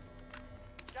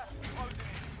 Gas is closing in.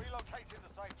 Relocating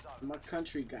the safe zone. My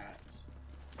country gods.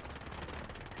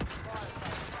 Fire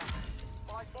station.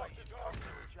 My station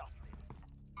closure adjusted.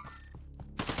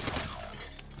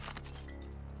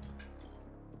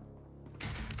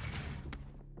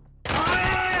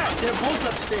 Ah! They're both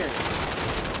upstairs.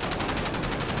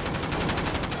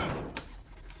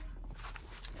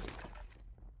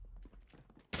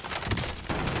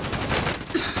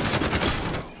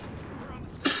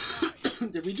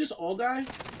 Did we just all die?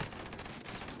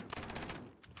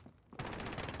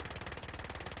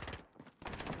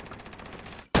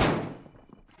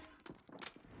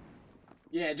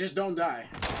 Yeah, just don't die.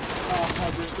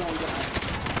 Oh, just don't die.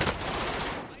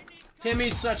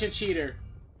 Timmy's such a cheater.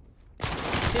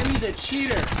 Timmy's a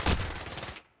cheater.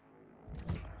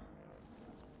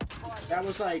 That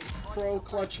was like pro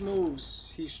clutch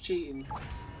moves. He's cheating.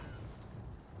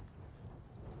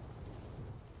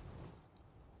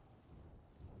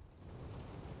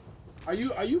 Are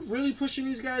you really pushing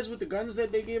these guys with the guns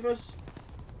that they gave us?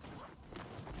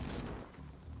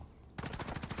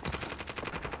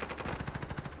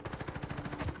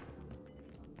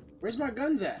 Where's my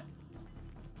guns at?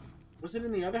 Was it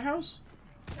in the other house?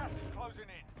 Gas is closing in.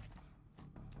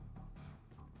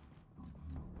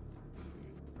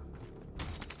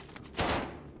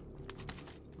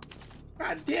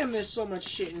 God damn, there's so much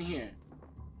shit in here.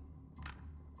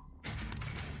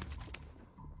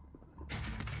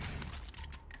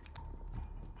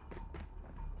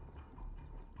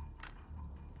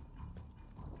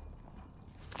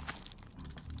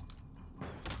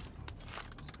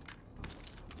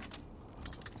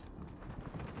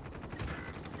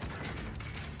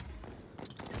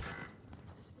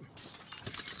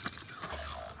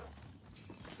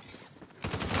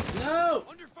 No!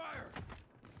 Under fire!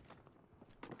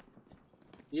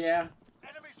 Yeah.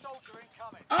 Enemy soldier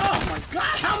incoming! Oh my god,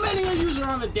 how many of you are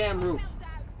on the damn roof?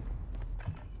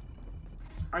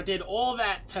 I did all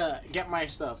that to get my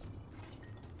stuff.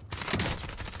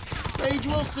 Paige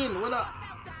Wilson, what up?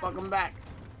 Welcome back.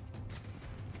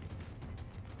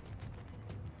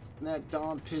 And that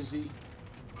Don Pizzy.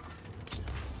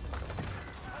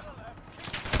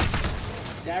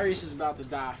 Darius is about to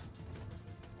die.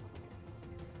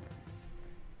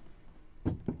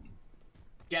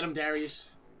 Get him,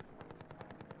 Darius.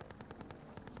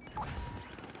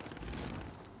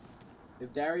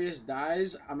 If Darius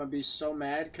dies, I'm gonna be so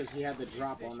mad because he had the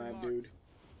drop on that dude.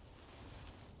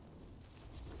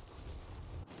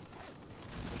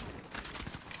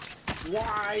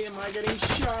 Why am I getting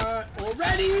shot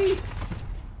already?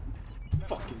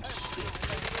 Fucking shit.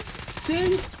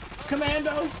 See?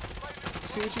 Commando?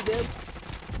 See what you did?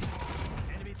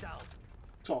 Enemy down.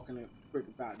 Talking to Rick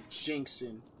about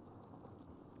jinxing.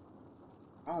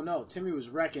 I don't know. Timmy was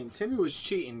wrecking. Timmy was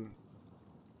cheating.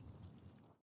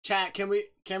 Chat, can we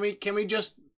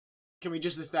just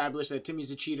establish that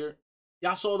Timmy's a cheater?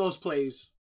 Y'all saw those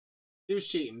plays. He was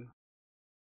cheating.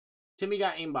 Timmy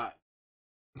got aimbot.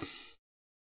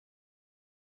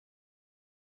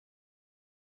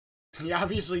 He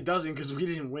obviously doesn't because we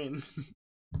didn't win. So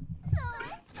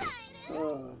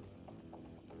excited.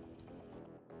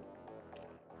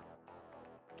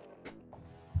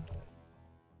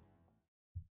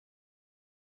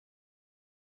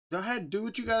 Go ahead, do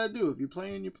what you gotta do. If you're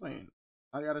playing, you're playing.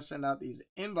 I gotta send out these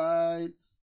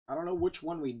invites. I don't know which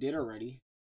one we did already.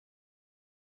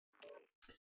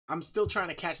 I'm still trying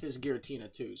to catch this Giratina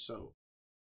too, so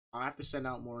I'll have to send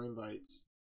out more invites.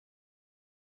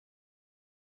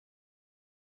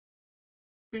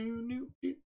 New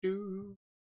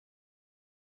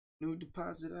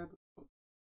deposit.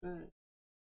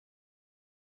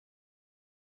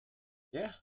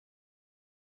 Yeah.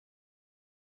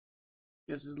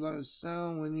 Guess it's like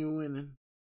sound when you're winning.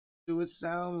 Do it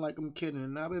sound like I'm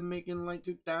kidding? I've been making like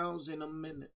 2,000 a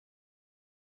minute.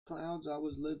 Clouds I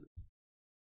was living.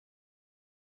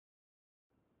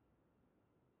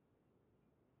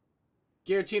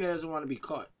 Giratina doesn't want to be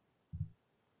caught.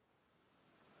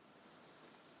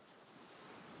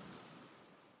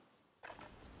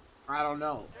 I don't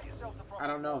know. I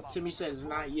don't know. Timmy said it's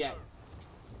not yet.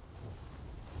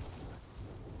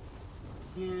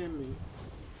 Hear me.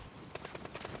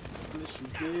 Unless you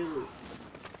dare it.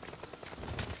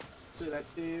 To that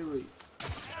theory. Enemy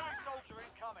soldier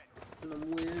incoming! And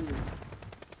I'm weary.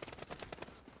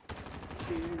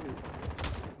 Theory.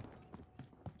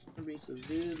 Be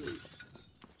severely.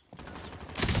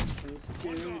 And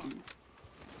security.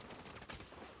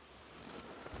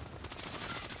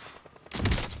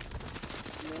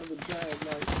 Another bad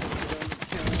life. Put on the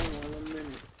counter while I'm in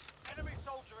it. Enemy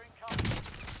soldier incoming!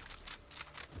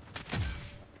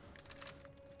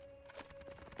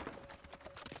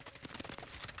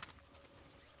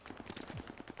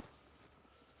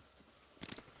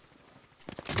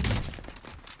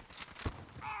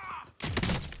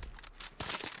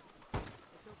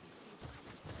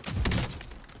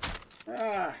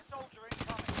 Ah! Soldier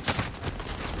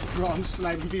incoming! Bro, I'm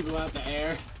sniping people out the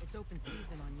air. It's open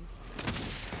season on you.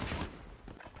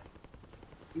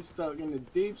 He's stuck in the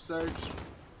deep search.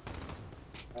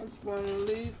 I just want to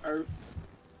leave Earth.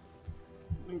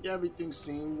 Make everything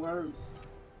seem worse.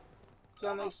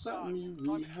 Sound like something you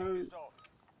rehearsed.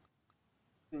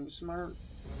 Think smart.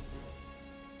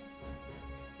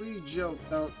 Please joke,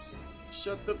 thoughts.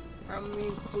 Shut the. I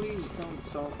mean, please don't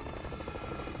talk.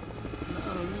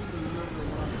 I don't even remember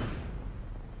why.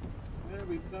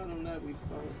 Every battle that we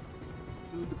fought.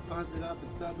 New deposit up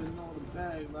the top and all the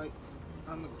bag like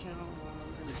I'm a count while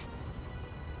I'm in it.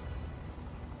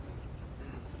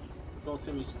 It's all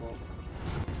Timmy's fault.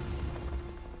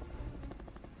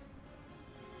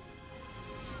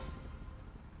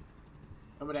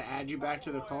 I'm gonna add you back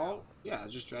to the call? Yeah, I'll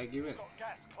just drag you in. Got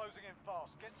gas closing in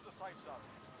fast. Get to the safe zone.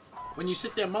 When you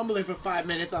sit there mumbling for 5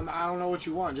 minutes, I don't know what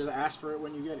you want. Just ask for it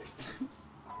when you get it.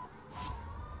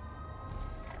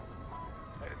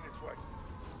 Heading this way.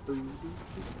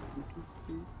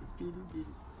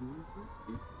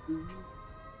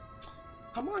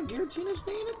 Come on, Giratina,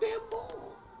 stay in the damn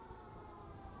ball.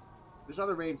 This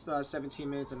other raid still has 17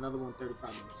 minutes, another one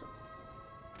 35 minutes.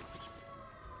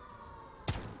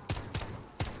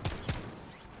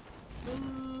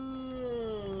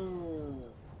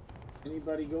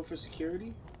 Anybody go for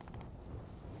security?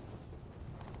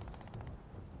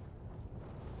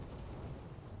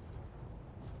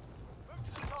 Move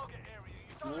to the target area.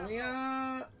 You don't Oh have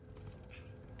yeah.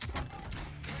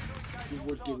 to You engage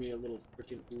would all give me a targets. little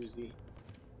freaking Uzi.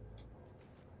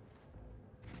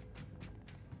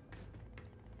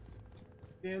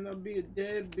 Man, I'll be a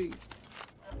deadbeat.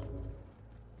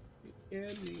 You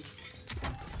get me.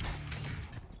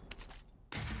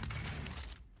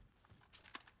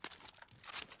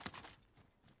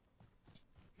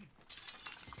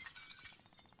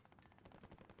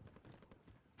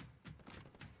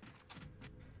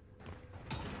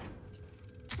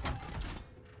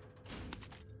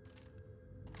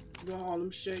 The Harlem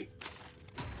Shake.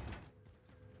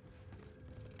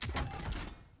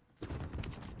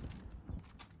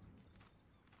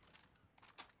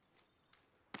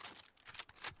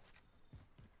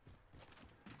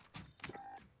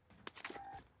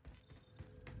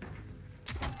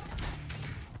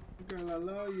 Girl, I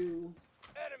love you.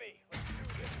 Enemy! Let's do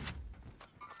this.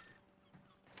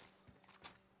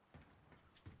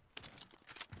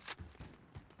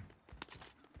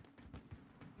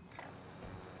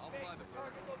 I'll Hey, find the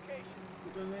target location.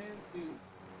 To the land, dude.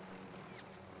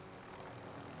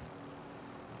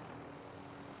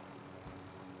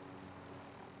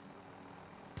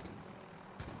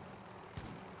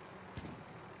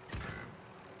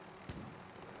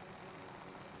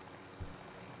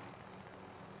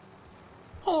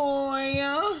 Oh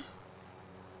yeah.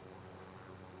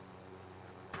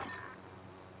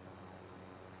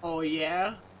 Oh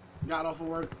yeah. Got off of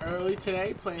work early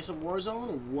today, playing some Warzone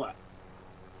or what?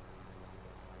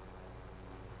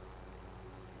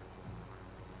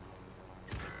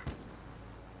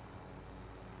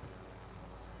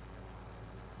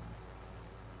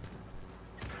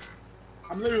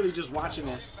 I'm literally just watching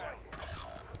this.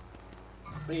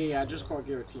 But yeah, I just called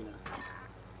Giratina.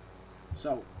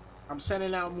 So, I'm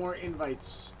sending out more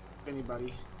invites, if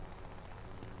anybody.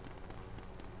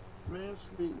 Man,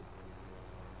 sleep.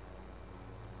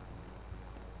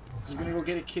 You gonna go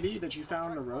get a kitty that you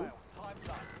found on the road? Time's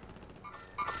up.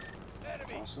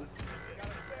 Enemy! Awesome. Got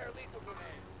a spare lethal grenade.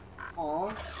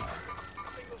 Aw.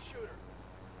 Single shooter.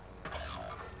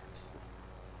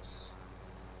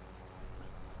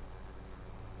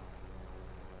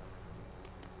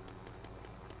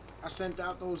 I sent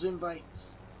out those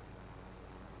invites.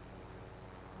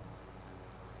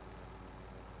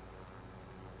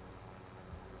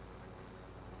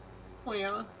 Oh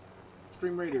yeah.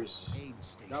 Stream Raiders.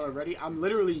 Y'all are ready? I'm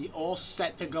literally all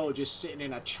set to go, just sitting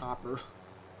in a chopper.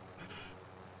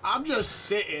 I'm just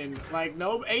sitting, like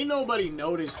ain't nobody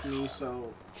noticed me,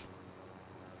 so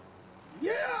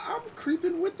yeah, I'm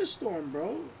creeping with the storm,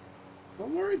 bro.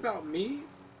 Don't worry about me.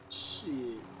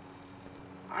 Shit.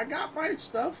 I got my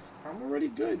stuff. I'm already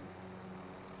good.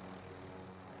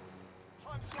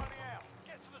 Time's running out.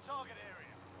 Get to the target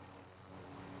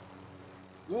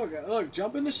area. Look,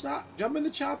 jump in the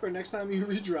chopper next time you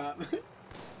redrop.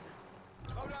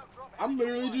 Loadout drop I'm heading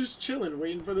literally your way. just chilling,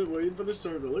 waiting for the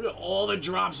server. Look at all the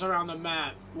drops around the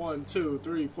map. 1, 2,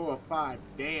 3, 4, 5.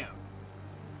 Damn.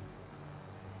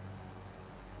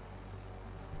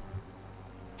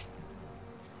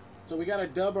 So we gotta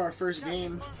dub our first Gas is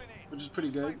game, moving in. which is pretty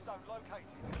good. Safe zone located.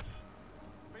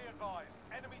 Be advised,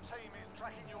 enemy team is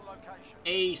tracking your location.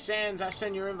 Hey, Sans, I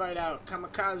send your invite out.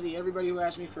 Kamikaze, everybody who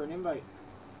asked me for an invite.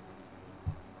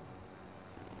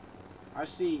 I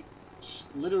see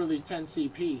literally 10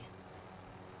 CP.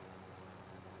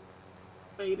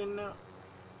 Fading out.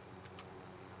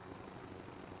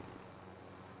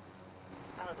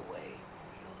 Out of the way.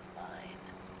 You're fine.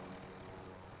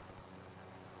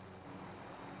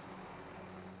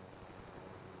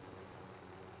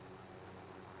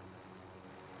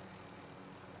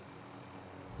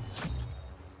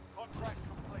 Contract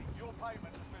complete. Your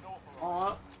payment has been authorized.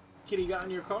 Aw, kitty got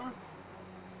in your car?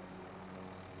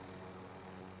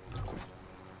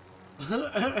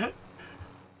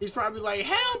 He's probably like,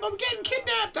 help, I'm getting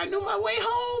kidnapped. I knew my way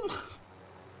home.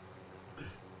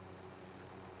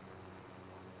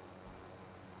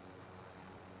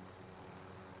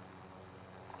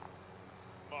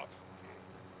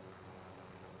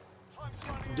 Time's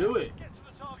running Do out. it. Get to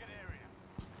the target area.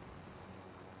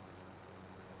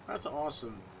 That's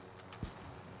awesome.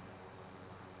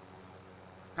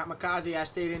 Kamikaze, I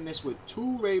stayed in this with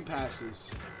 2 raid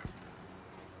passes.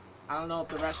 I don't know if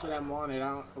the rest of them wanted.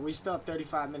 We still have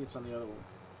 35 minutes on the other one.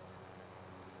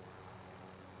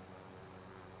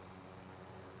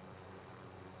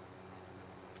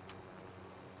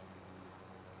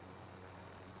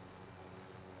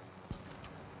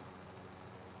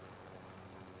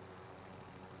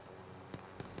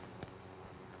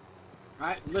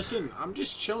 Listen, I'm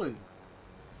just chilling.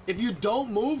 If you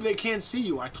don't move, they can't see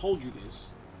you. I told you this.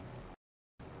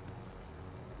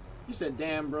 He said,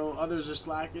 damn, bro, others are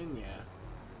slacking. Yeah.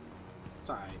 It's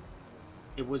alright.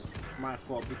 It was my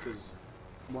fault because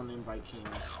one invite came.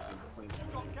 Got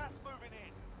gas moving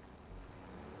in.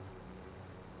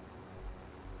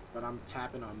 But I'm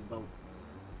tapping on both.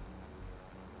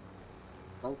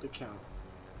 Both account.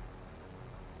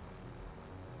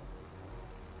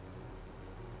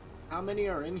 How many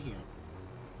are in here?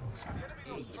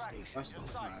 Enemy lost track. Less than You're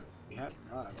 5. safe. We have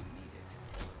 5.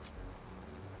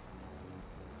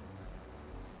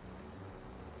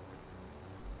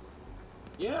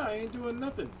 Yeah, I ain't doing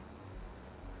nothing.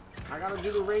 I gotta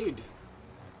do the raid.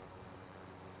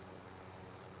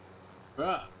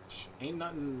 Bruh, ain't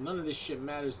nothing, none of this shit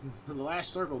matters. The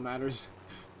last circle matters.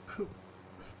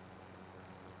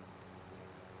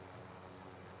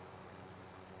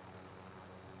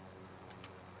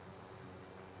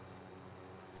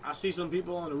 I see some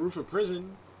people on the roof of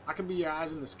prison. I could be your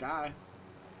eyes in the sky.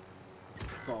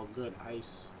 It's all good,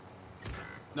 ice.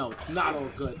 No, it's not all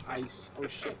good, ice. Oh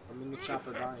shit, I'm in the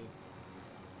chopper dying.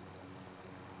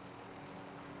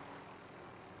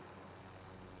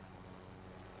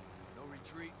 No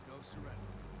retreat, no surrender.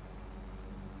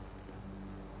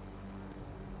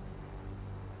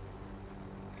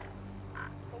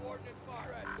 Coordinates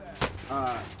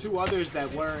marked. 2 others that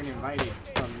weren't invited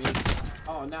from me.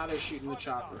 Oh, now they're shooting the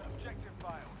chopper. Objective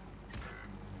failed.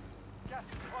 Gas is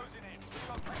closing in.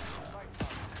 Relocating to safe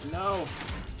zone. No,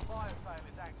 Fire sale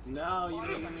is active. no,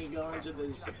 you're making me go into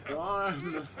the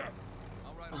storm.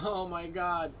 All right. Oh my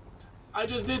god. I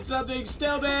just did something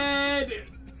stupid!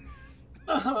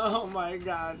 Oh my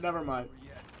god, never mind.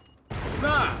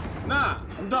 Nah,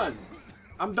 I'm done.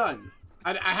 I'm done.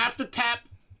 I have to tap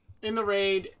in the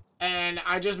raid, and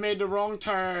I just made the wrong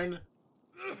turn,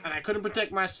 and I couldn't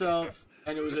protect myself,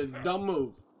 and it was a dumb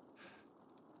move.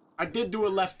 I did do a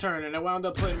left turn, and it wound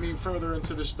up putting me further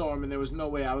into the storm, and there was no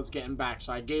way I was getting back,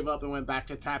 so I gave up and went back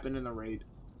to tapping in the raid.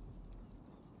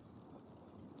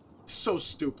 So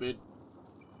stupid.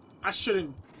 I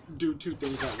shouldn't do 2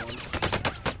 things at once.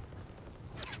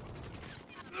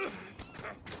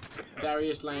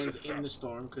 Darius lands in the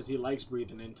storm because he likes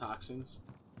breathing in toxins.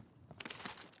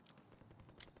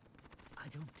 I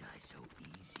don't die so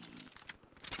easy.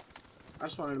 I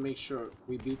just wanted to make sure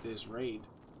we beat this raid.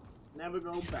 Never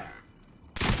go back.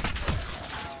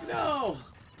 No!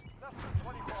 Less than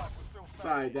 25 was still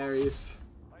Sorry, Darius.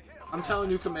 I'm telling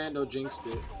you, Commando jinxed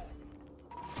it.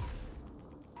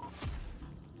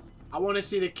 I want to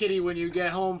see the kitty when you get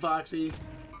home, Foxy.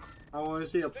 I want to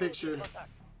see a picture.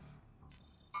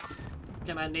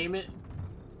 Can I name it?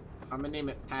 I'm gonna name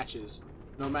it Patches,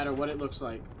 no matter what it looks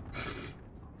like.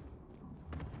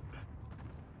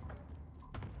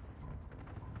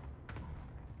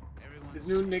 His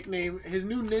new nickname, his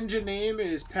new ninja name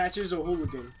is Patches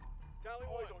O'Hooligan. Charlie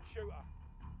White on shooter.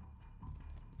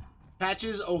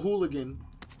 Patches O'Hooligan.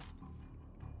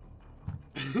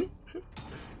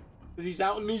 Cause he's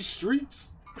out in these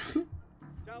streets.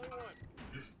 Charlie One.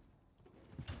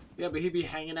 Yeah, but he'd be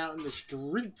hanging out in the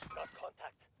streets. Got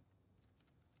contact.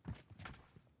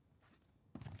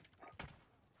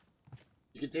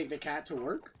 You could take the cat to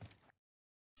work?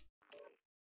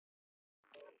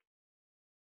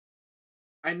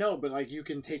 I know, but like you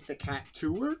can take the cat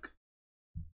to work?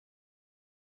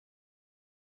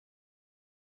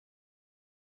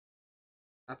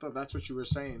 I thought that's what you were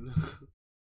saying.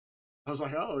 I was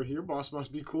like, oh, your boss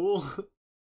must be cool.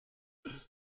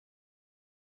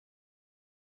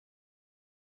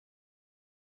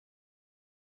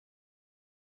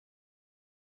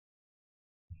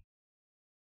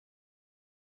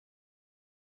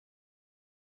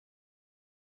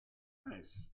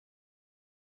 Nice.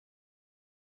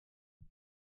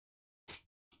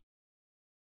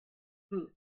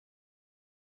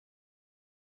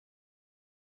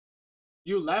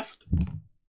 You left?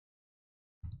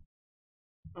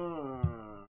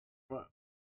 What?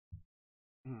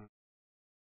 At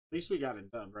least we got a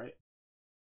dub, right?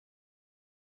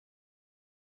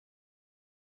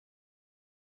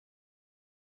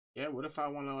 Yeah, what if I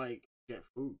want to, like, get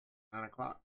food? 9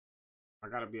 o'clock. I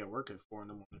gotta be at work at 4 in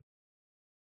the morning.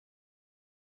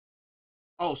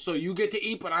 Oh, so you get to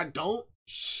eat, but I don't?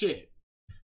 Shit.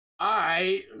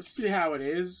 Alright, see how it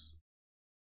is.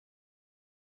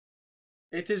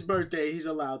 It's his birthday, he's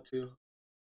allowed to.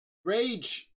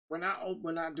 Rage! We're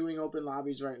not doing open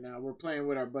lobbies right now. We're playing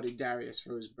with our buddy Darius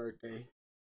for his birthday.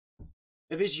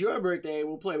 If it's your birthday,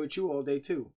 we'll play with you all day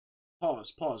too.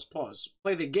 Pause, pause, pause.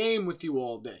 Play the game with you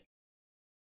all day.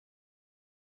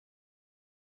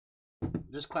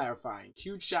 Just clarifying.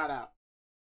 Huge shout out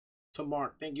To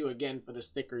Mark, thank you again for the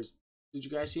stickers. Did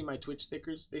you guys see my Twitch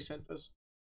stickers they sent us?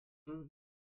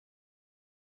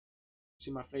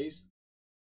 See my face?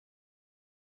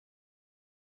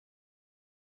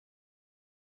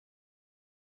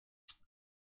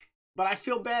 But I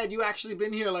feel bad. You actually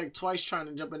been here like twice trying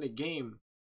to jump in the game.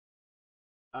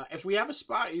 If we have a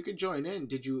spot, you could join in.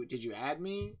 Did you add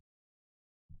me?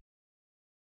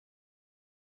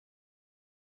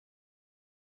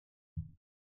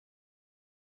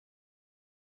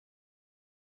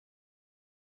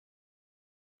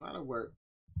 That'll work.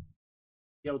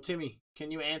 Yo, Timmy,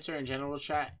 can you answer in general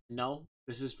chat? No.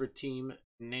 This is for Team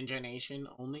Ninja Nation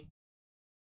only.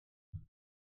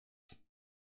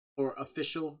 Or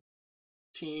official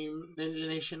Team Ninja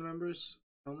Nation members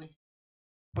only.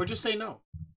 Or just say no.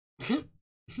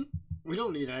 We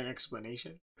don't need an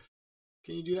explanation.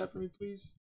 Can you do that for me,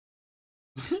 please?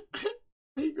 There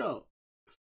you go.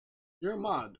 You're a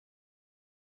mod.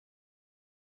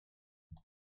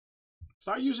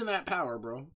 Start using that power,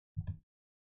 bro.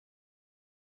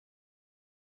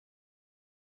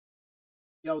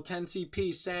 Yo,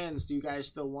 10CP Sands, do you guys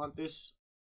still want this?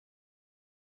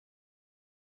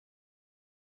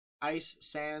 Ice,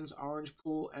 Sands, Orange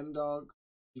Pool, M-Dog.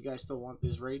 You guys still want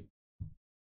this raid?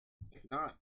 If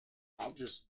not, I'll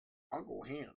go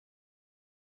ham.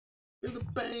 Feel the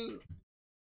bang.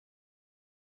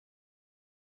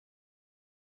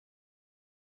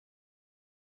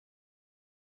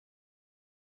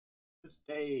 The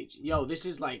stage. Yo, this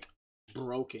is like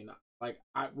broken. Like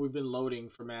we've been loading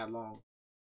for mad long.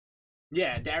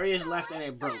 Yeah, Darius left and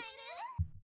it broke.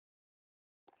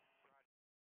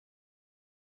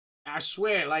 I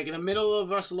swear, like in the middle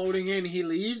of us loading in, he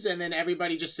leaves, and then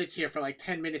everybody just sits here for like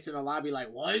 10 minutes in the lobby like,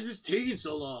 why is this taking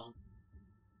so long?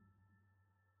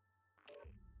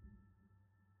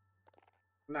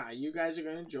 Nah, you guys are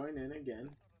gonna join in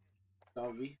again.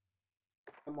 Doggy.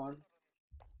 Come on.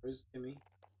 Where's Timmy?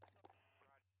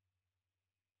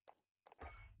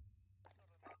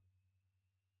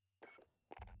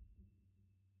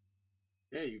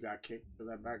 Yeah, you got kicked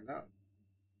because I backed up.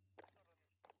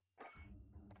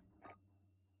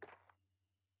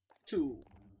 2,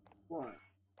 1.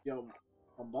 Yo,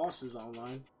 my boss is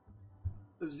online.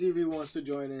 Let's see if he wants to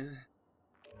join in.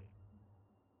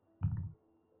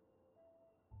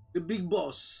 The big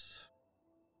boss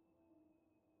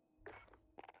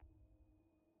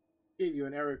gave you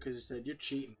an error because it said you're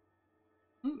cheating.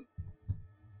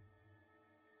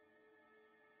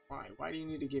 Why? Why do you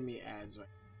need to give me ads? Right?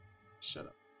 Shut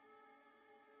up.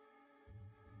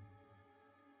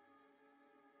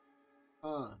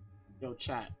 Yo,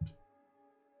 chat.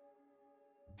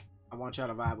 I want y'all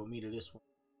to vibe with me to this one.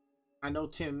 I know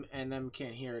Tim and them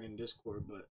can't hear it in Discord,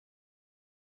 but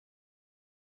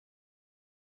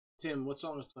Tim, what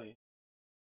song is playing?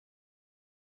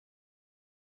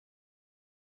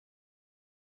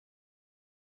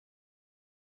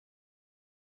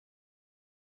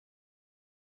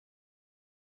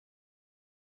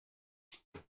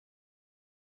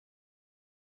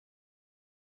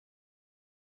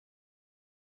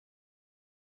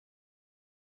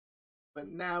 But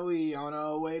now we on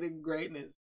our way to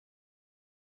greatness.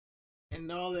 And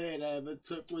all it ever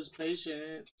took was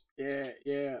patience. Yeah,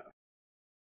 yeah.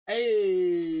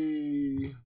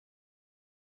 Hey!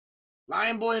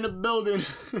 Lion Boy in the building.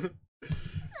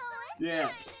 Yeah.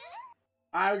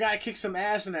 I gotta kick some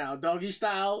ass now. Doggy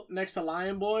style next to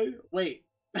Lion Boy. Wait.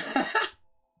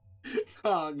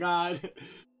 Oh, God.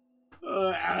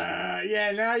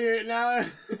 Yeah, now.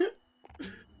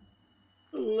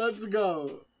 Let's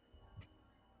go.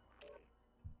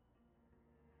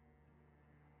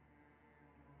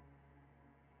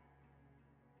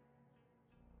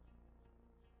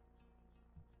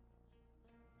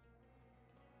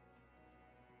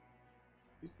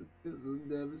 This is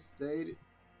devastated.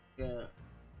 Yeah.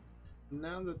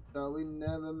 Now that thought we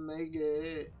never make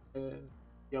it.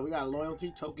 Yeah, we got a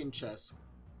loyalty token chest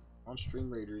on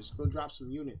Stream Raiders. Go drop some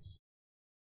units.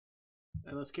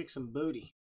 And let's kick some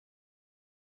booty.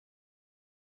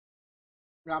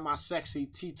 Got my sexy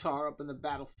T-Tar up in the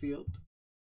battlefield.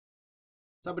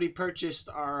 Somebody purchased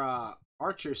our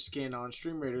Archer skin on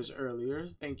Stream Raiders earlier.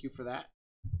 Thank you for that.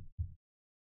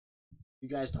 You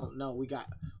guys don't know, we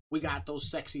got those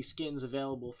sexy skins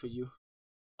available for you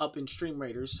up in Stream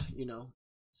Raiders, you know.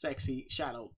 Sexy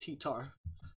Shadow T-Tar.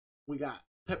 We got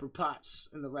Pepper Potts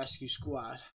in the rescue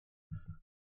squad.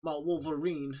 My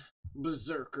Wolverine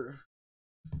Berserker.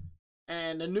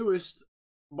 And the newest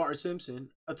Bart Simpson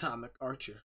Atomic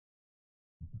Archer.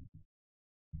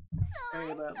 Hey,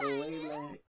 about the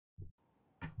wavelength.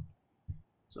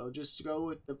 So just go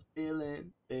with the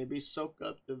feeling, baby, soak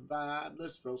up the vibe.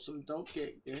 Let's throw some dope,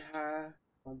 get high.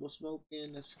 Rumble smoke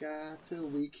in the sky till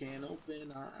we can't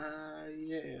open our eye,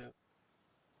 yeah.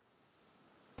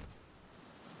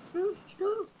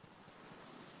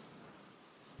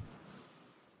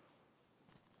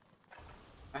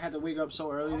 I had to wake up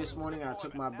so early this morning. I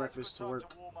took my breakfast to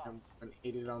work and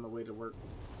ate it on the way to work,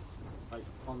 like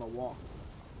on the walk.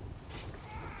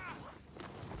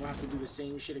 We'll have to do the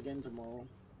same shit again tomorrow.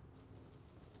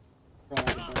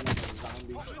 Probably burn like a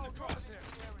zombie.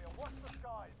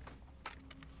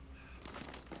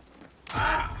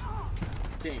 Ah!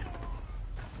 Damn.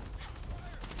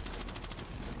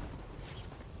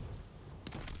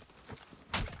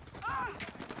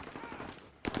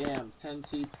 Damn, 10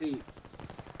 CP.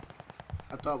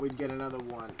 I thought we'd get another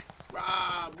one.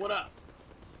 Rob, what up?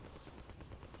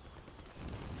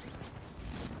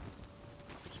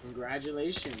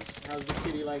 Congratulations. How's the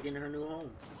kitty liking her new home?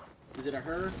 Is it a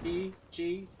her, he,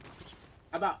 she?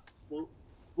 How about,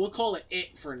 we'll call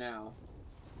it for now.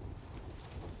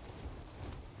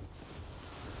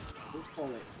 We'll call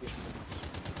it.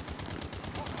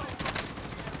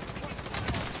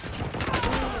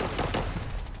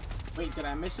 Wait, did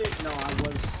I miss it? No, I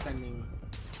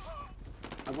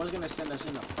was gonna send us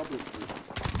in a public group.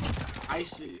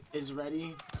 Ice is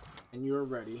ready, and you're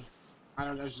ready.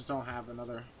 I just don't have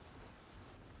another.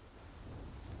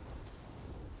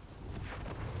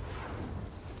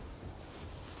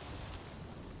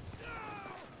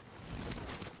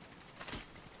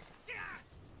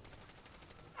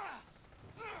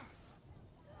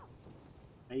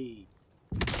 Hey.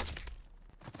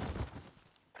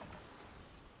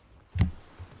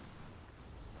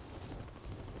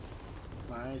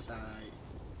 My side.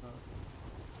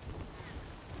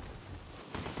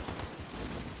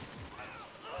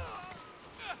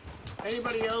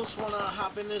 Anybody else wanna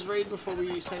hop in this raid before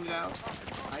we send it out?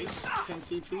 Ice, 10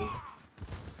 CP.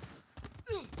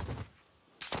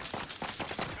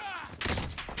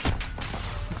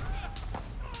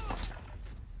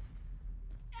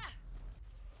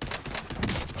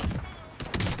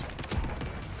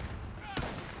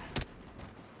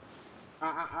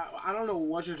 I don't know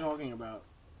what you're talking about.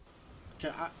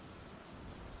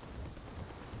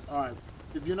 Alright,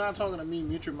 if you're not talking to me,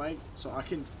 mute your mic so I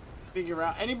can figure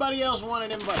out. Anybody else want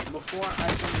an invite before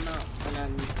I send them out?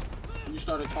 And then you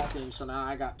started talking, so now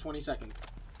I got 20 seconds.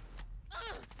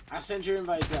 I sent your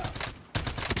invites out.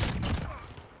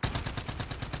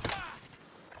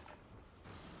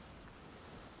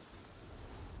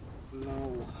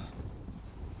 No.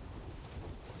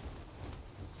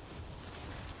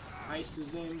 Ice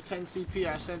is in 10 CP.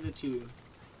 I sent it to you.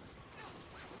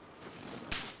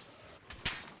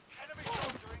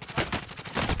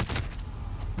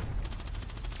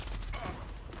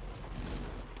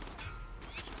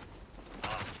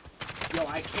 Yo,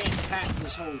 I can't tap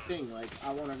this whole thing. Like,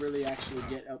 I want to really actually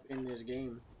get up in this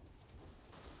game.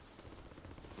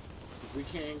 If we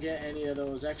can't get any of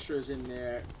those extras in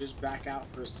there, just back out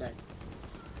for a sec.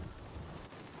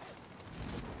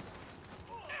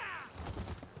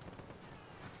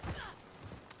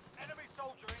 Enemy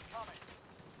soldier incoming.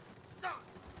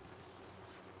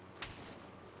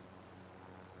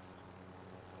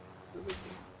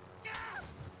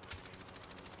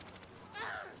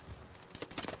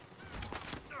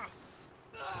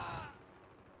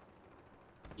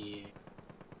 Yeah.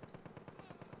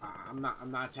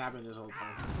 I'm not tapping this whole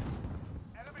time.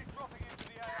 Enemy dropping into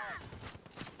the AO.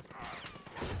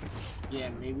 Yeah,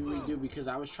 maybe we do, because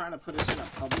I was trying to put us in a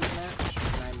public match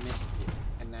and I missed it,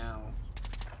 and now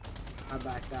I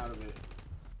backed out of it.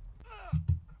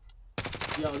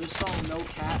 Yo, this song No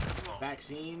Cap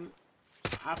Vaccine,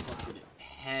 I fucked with it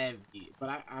heavy,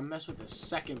 but I messed with the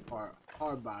second part,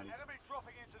 hard body. Enemy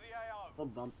dropping into the AO. We'll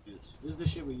bump this. This is the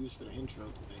shit we use for the intro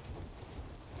today.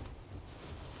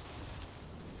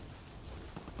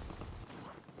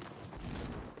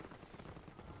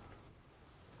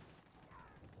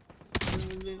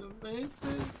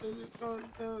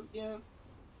 Yeah.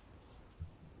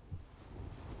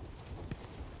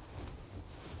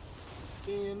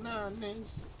 Being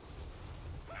honest.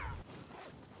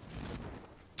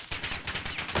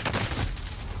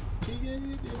 She gave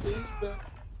you the bitch back.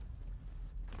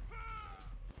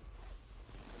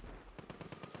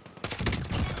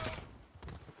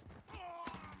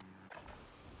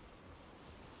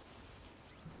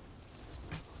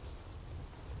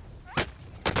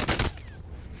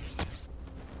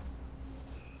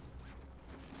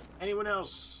 Anyone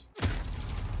else?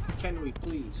 Can we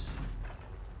please?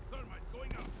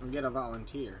 And get a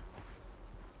volunteer.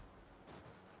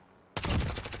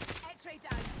 X-ray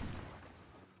down.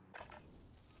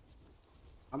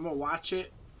 I'm gonna watch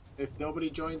it. If nobody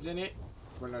joins in it,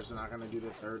 we're just not gonna do the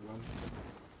third one.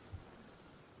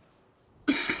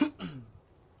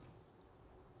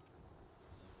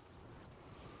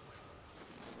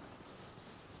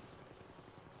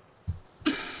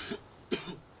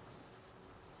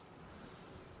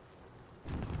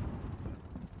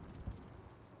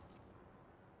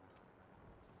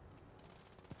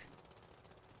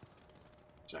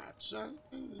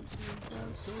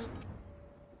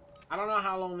 I don't know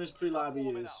how long this pre-lobby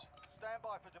is. Stand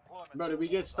by for deployment. Bro, did we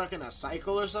get stuck in a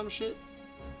cycle or some shit?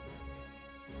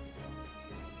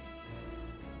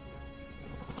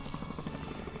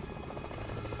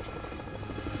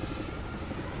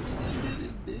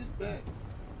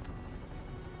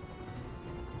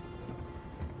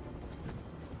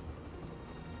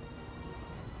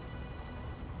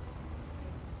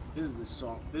 This is the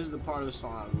song. This is the part of the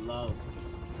song I love.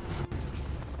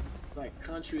 Like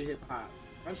country hip hop,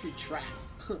 country trap.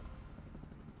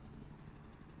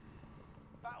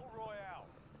 Battle Royale.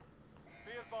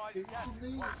 Be advised, gas is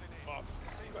closing in.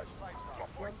 Proceed to safe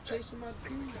zone. I'm chasing my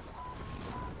dream.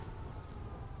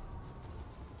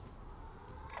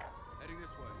 Heading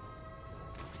this way.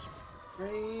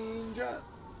 Raindrop.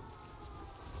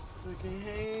 We can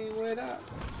hang with up.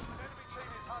 An enemy team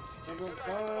is hunting you. I'm gonna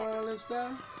fall and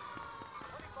stuff.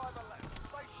 25 are left.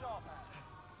 Stay sharp, man.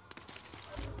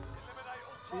 Eliminate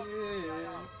all targets.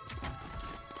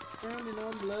 Yeah. Running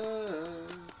on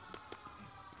blood.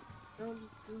 Don't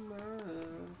too much.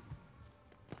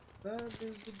 Love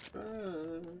is the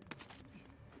drug.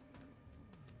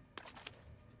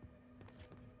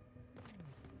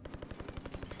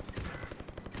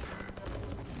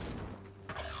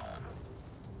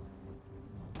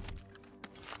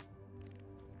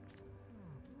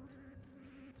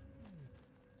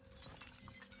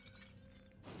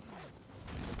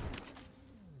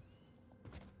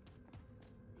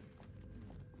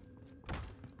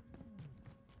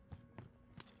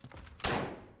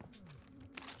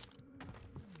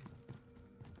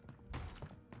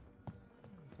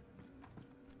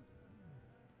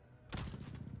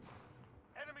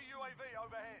 Enemy UAV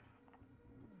overhead.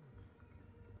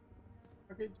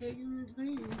 I can take you to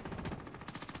dream.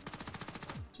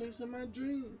 Chasing my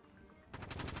dream.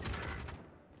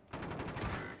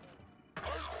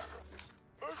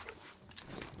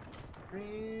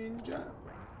 Raindrop.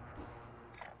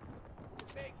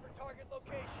 Make for target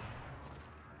location.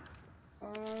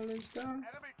 Falling star.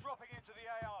 Enemy dropping into the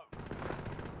AO.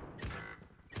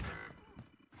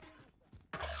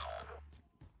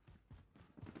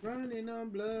 Running on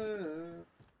blood.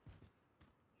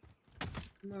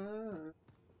 My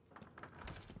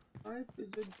life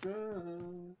is a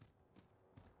drug.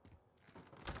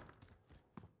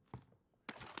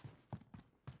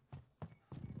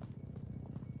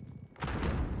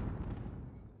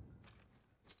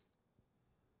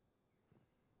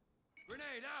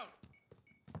 Grenade out!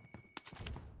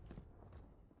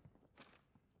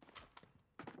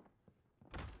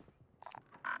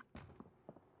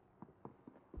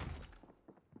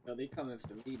 Yo, they coming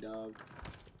for me, dog.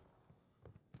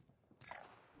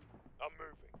 I'm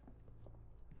moving.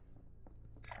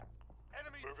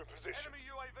 Moving position. Enemy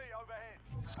UAV overhead.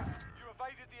 You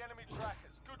evaded the enemy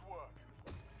trackers. Good work.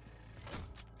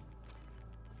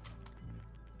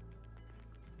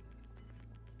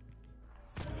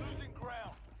 Losing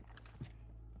ground.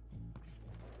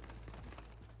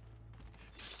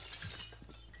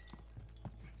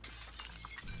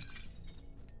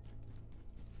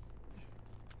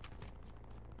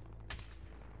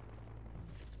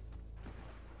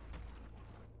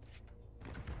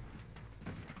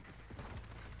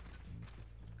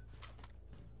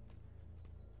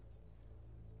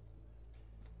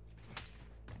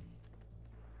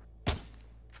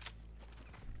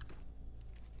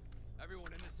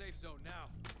 Everyone in the safe zone now.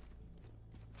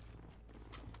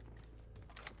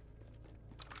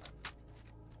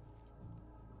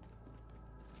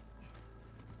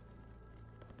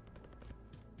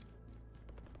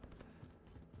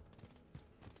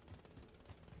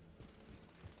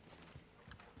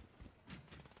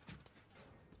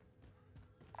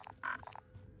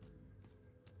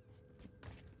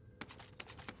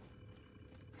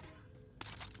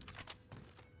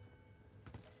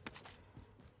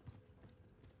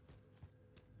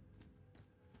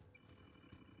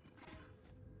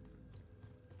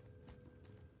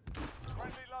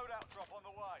 Friendly loadout drop on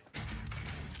the way.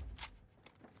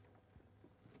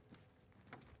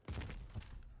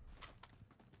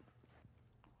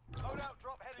 Loadout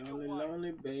drop heading your Lonely, way.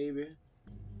 lonely baby.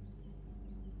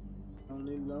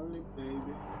 Lonely, lonely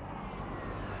baby.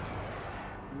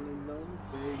 Lonely, lonely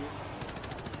baby.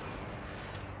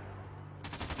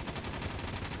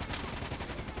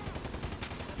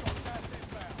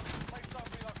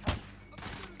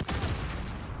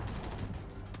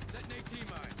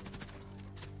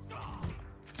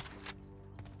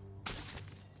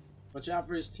 Watch out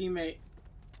for his teammate.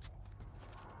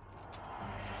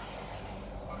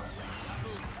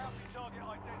 Bounty target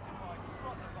identified.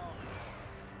 Slot the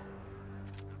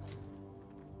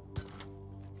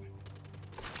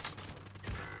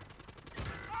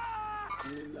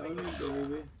bastard. Lonely,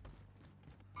 baby.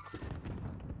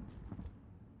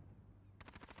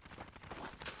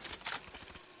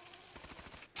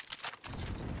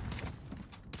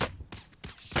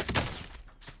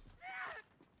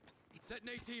 Setting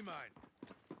AT mine.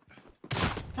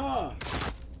 Huh.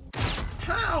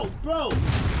 How, bro?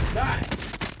 Die.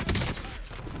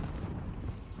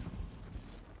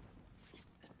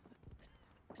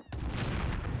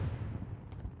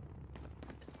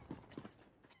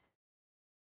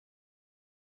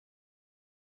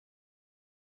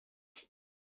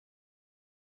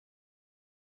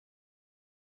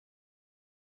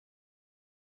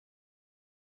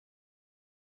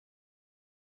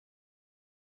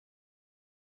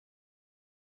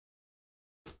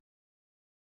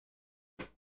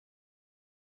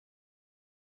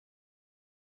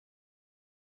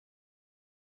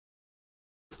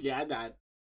 Yeah, I died.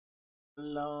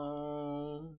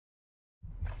 Alone.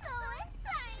 So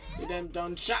excited! You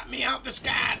done shot me out the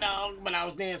sky, dog, but I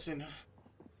was dancing.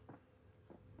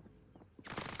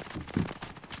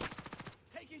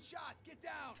 Taking shots. Get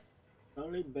down.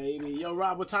 Lonely baby. Yo,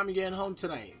 Rob, what time you getting home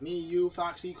tonight? Me, you,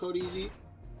 Foxy, Code Easy?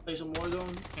 Play some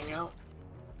Warzone? Hang out?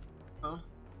 Huh?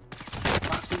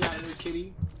 Foxy got a new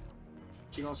kitty.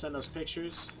 She gonna send us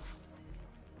pictures.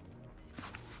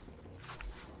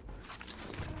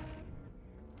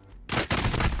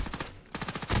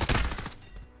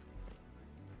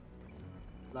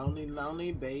 Lonely,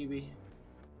 lonely baby.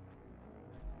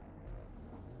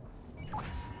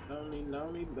 Lonely,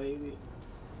 lonely baby.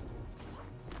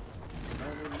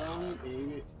 Lonely, lonely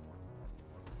baby.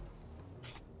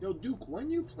 Yo, Duke, when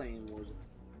you playing Warzone?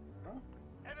 Huh?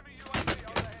 Enemy UAV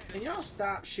overhead. Can y'all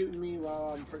stop shooting me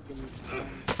while I'm freaking...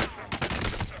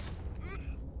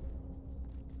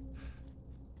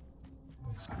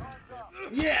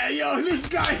 Yeah, yo, this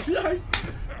guy...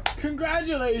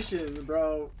 Congratulations,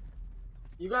 bro.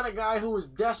 You got a guy who was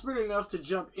desperate enough to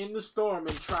jump in the storm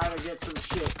and try to get some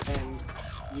shit, and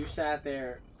you sat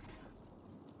there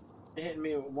hitting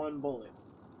me with one bullet.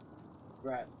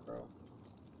 Congrats, bro.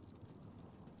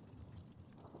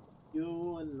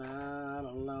 You are not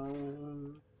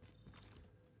alone.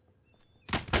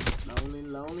 Lonely,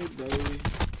 lonely baby.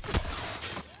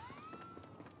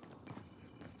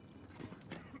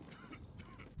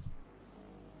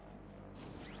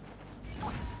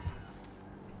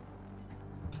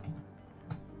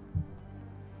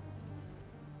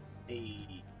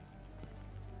 Hey.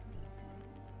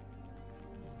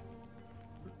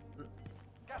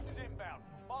 Gas is inbound.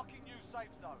 Marking new safe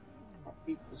zone. Our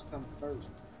peoples come first.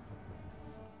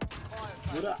 Fire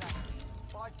What up?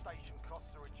 Buy station costs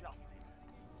are adjusted.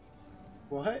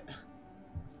 What?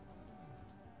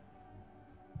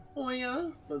 Oh yeah,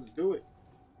 let's do it.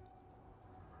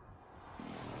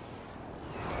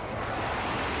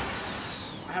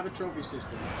 I have a trophy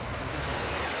system.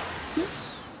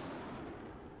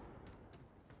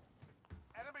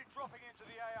 Enemy dropping into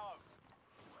the AO.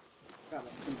 Got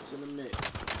my boots in the mid.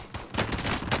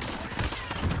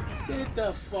 Sit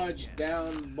the fudge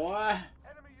down, boy.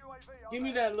 Enemy UAV Give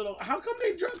me that little. How come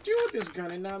they dropped you with this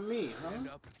gun and not me, Stand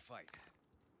huh? up and fight.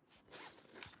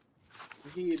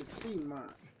 I'm here to free mine.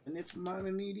 And if mine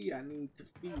are needy, I need to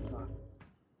feed mine.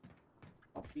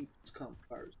 Our peoples come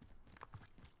first.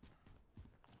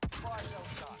 Fire cell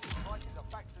done. Prices are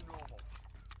back to normal.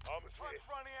 Armor's Time's here.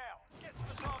 running out. Get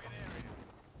to the target area.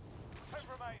 10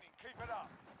 remaining. Keep it up.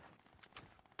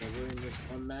 So we're in this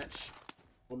one match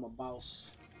with my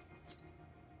boss.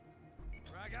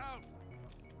 Frag out.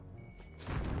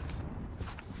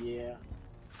 Yeah.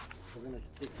 We're gonna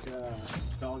kick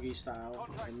doggy style in a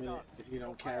Contract's minute done. if you don't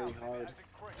Your carry payout limit hard. has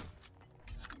increased.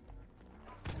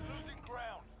 Losing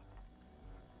ground.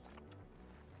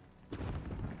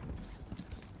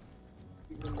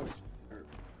 Even though it's hurt.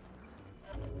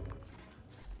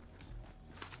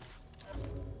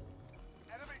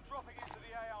 Enemy dropping into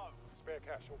the AO. Spare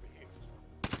cash over here.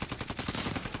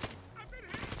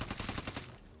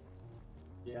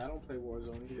 Yeah, I don't play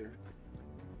Warzone either.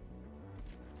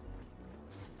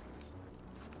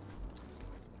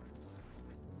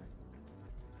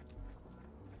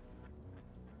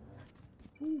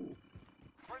 Ooh.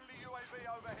 Friendly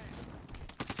UAV overhead.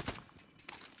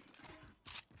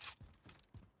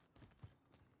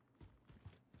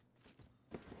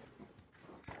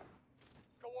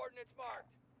 Coordinates marked.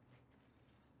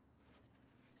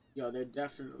 Yo, they're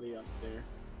definitely up there.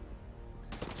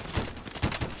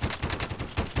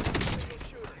 Single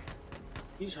shooter.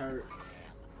 He's hurt.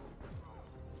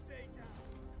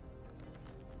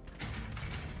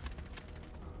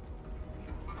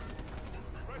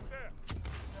 Right there.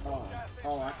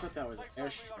 Oh, I thought that was an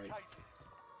airstrike.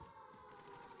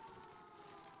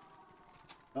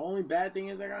 The only bad thing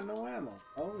is I got no ammo.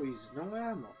 Always no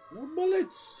ammo. No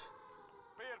bullets.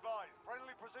 Be advised,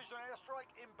 friendly precision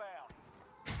airstrike inbound.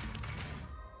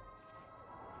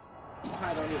 I'll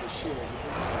hide under the shield.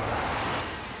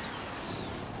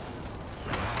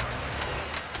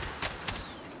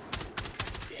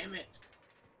 Damn it.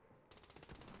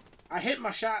 I hit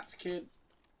my shots, kid.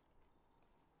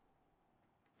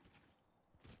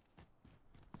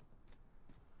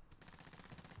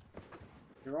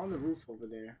 They're on the roof over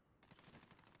there.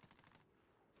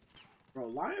 Bro,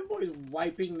 Lion Boy's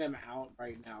wiping them out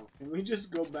right now. Can we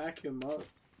just go back him up?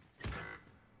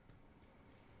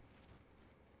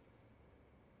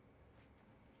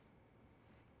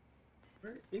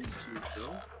 Where is he,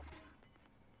 bro?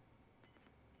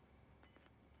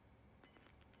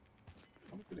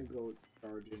 I'm gonna go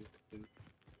charging.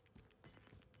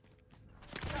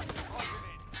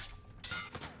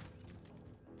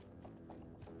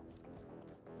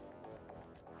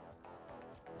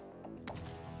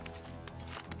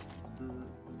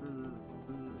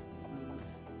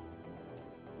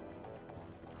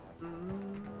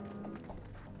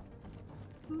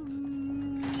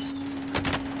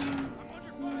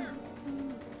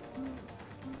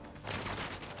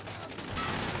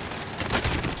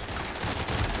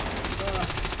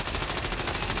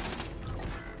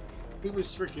 He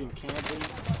was freaking camping.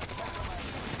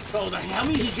 Bro, I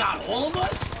mean, he got all of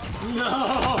us?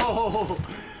 No!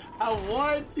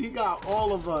 What? He got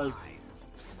all of us.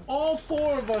 All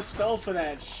 4 of us fell for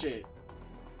that shit.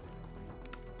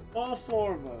 All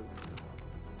 4 of us.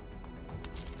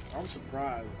 I'm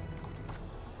surprised.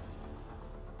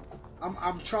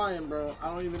 I'm trying, bro. I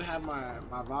don't even have my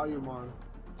volume on.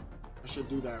 I should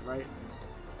do that, right?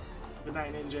 Good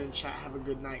night, Ninja in chat. Have a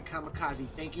good night. Kamikaze,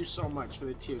 thank you so much for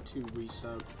the tier 2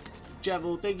 resub.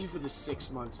 Jevel, thank you for the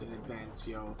 6 months in advance,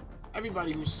 yo.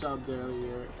 Everybody who subbed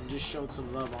earlier and just showed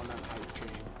some love on that hype train.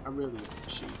 I really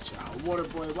appreciate y'all.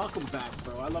 Waterboy, welcome back,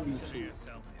 bro. I love you too.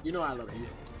 You know I love you.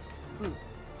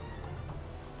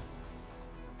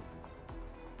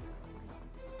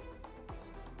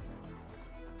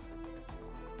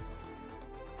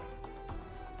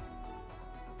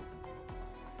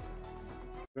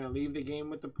 We're gonna leave the game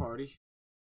with the party.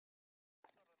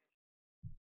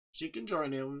 She can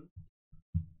join in.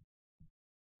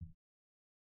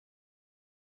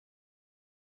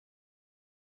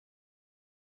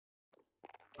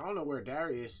 I don't know where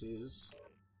Darius is.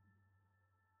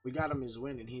 We got him his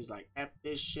win and he's like, F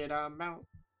this shit, I'm out.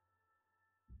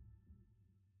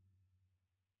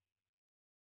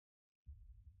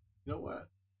 You know what?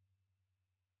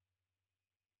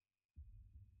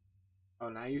 Oh,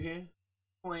 now you here?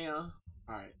 Oh yeah.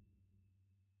 Alright.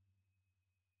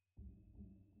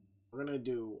 We're gonna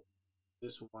do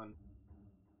this one.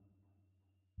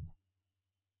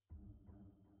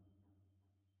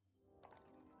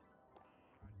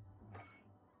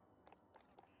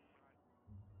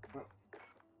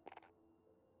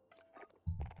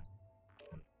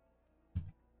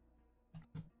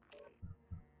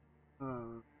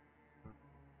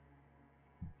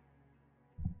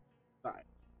 Side.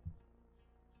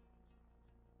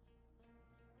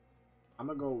 I'm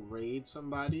gonna go raid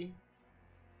somebody.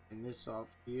 And this off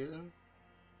here.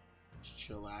 Just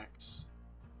chillax.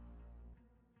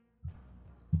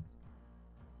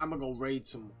 I'm gonna go raid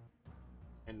some.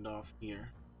 End off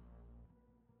here.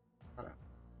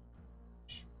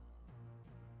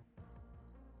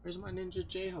 Where's my Ninja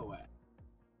J-Ho at?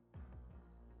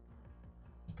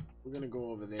 We're gonna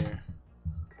go over there.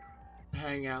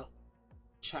 Hang out.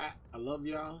 Chat. I love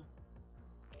y'all.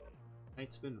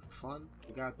 Night's been fun.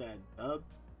 We got that dub.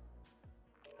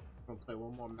 I'm gonna play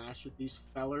one more match with these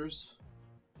fellers.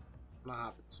 I'm gonna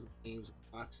hop in some games with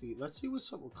Foxy. Let's see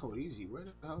what's up with Code Easy. Where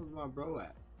the hell is my bro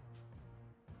at?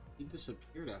 He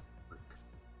disappeared after work.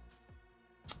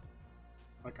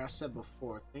 Like I said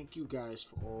before, thank you guys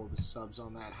for all the subs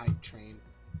on that hype train.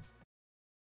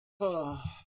 Oh,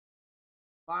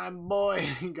 fine boy,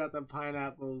 got the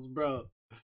pineapples, bro.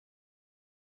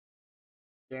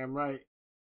 Damn right.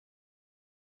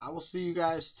 I will see you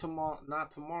guys tomorrow.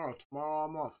 Not tomorrow. Tomorrow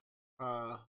I'm off.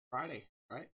 Friday,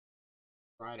 right?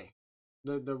 Friday.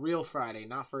 The real Friday,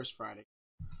 not first Friday.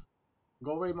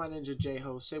 Go raid my Ninja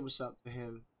J-Ho. Say what's up to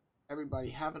him. Everybody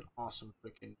have an awesome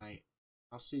freaking night.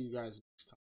 I'll see you guys next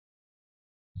time.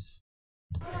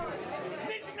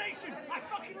 Ninja Nation, I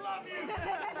fucking love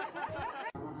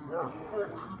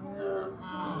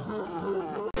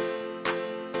you!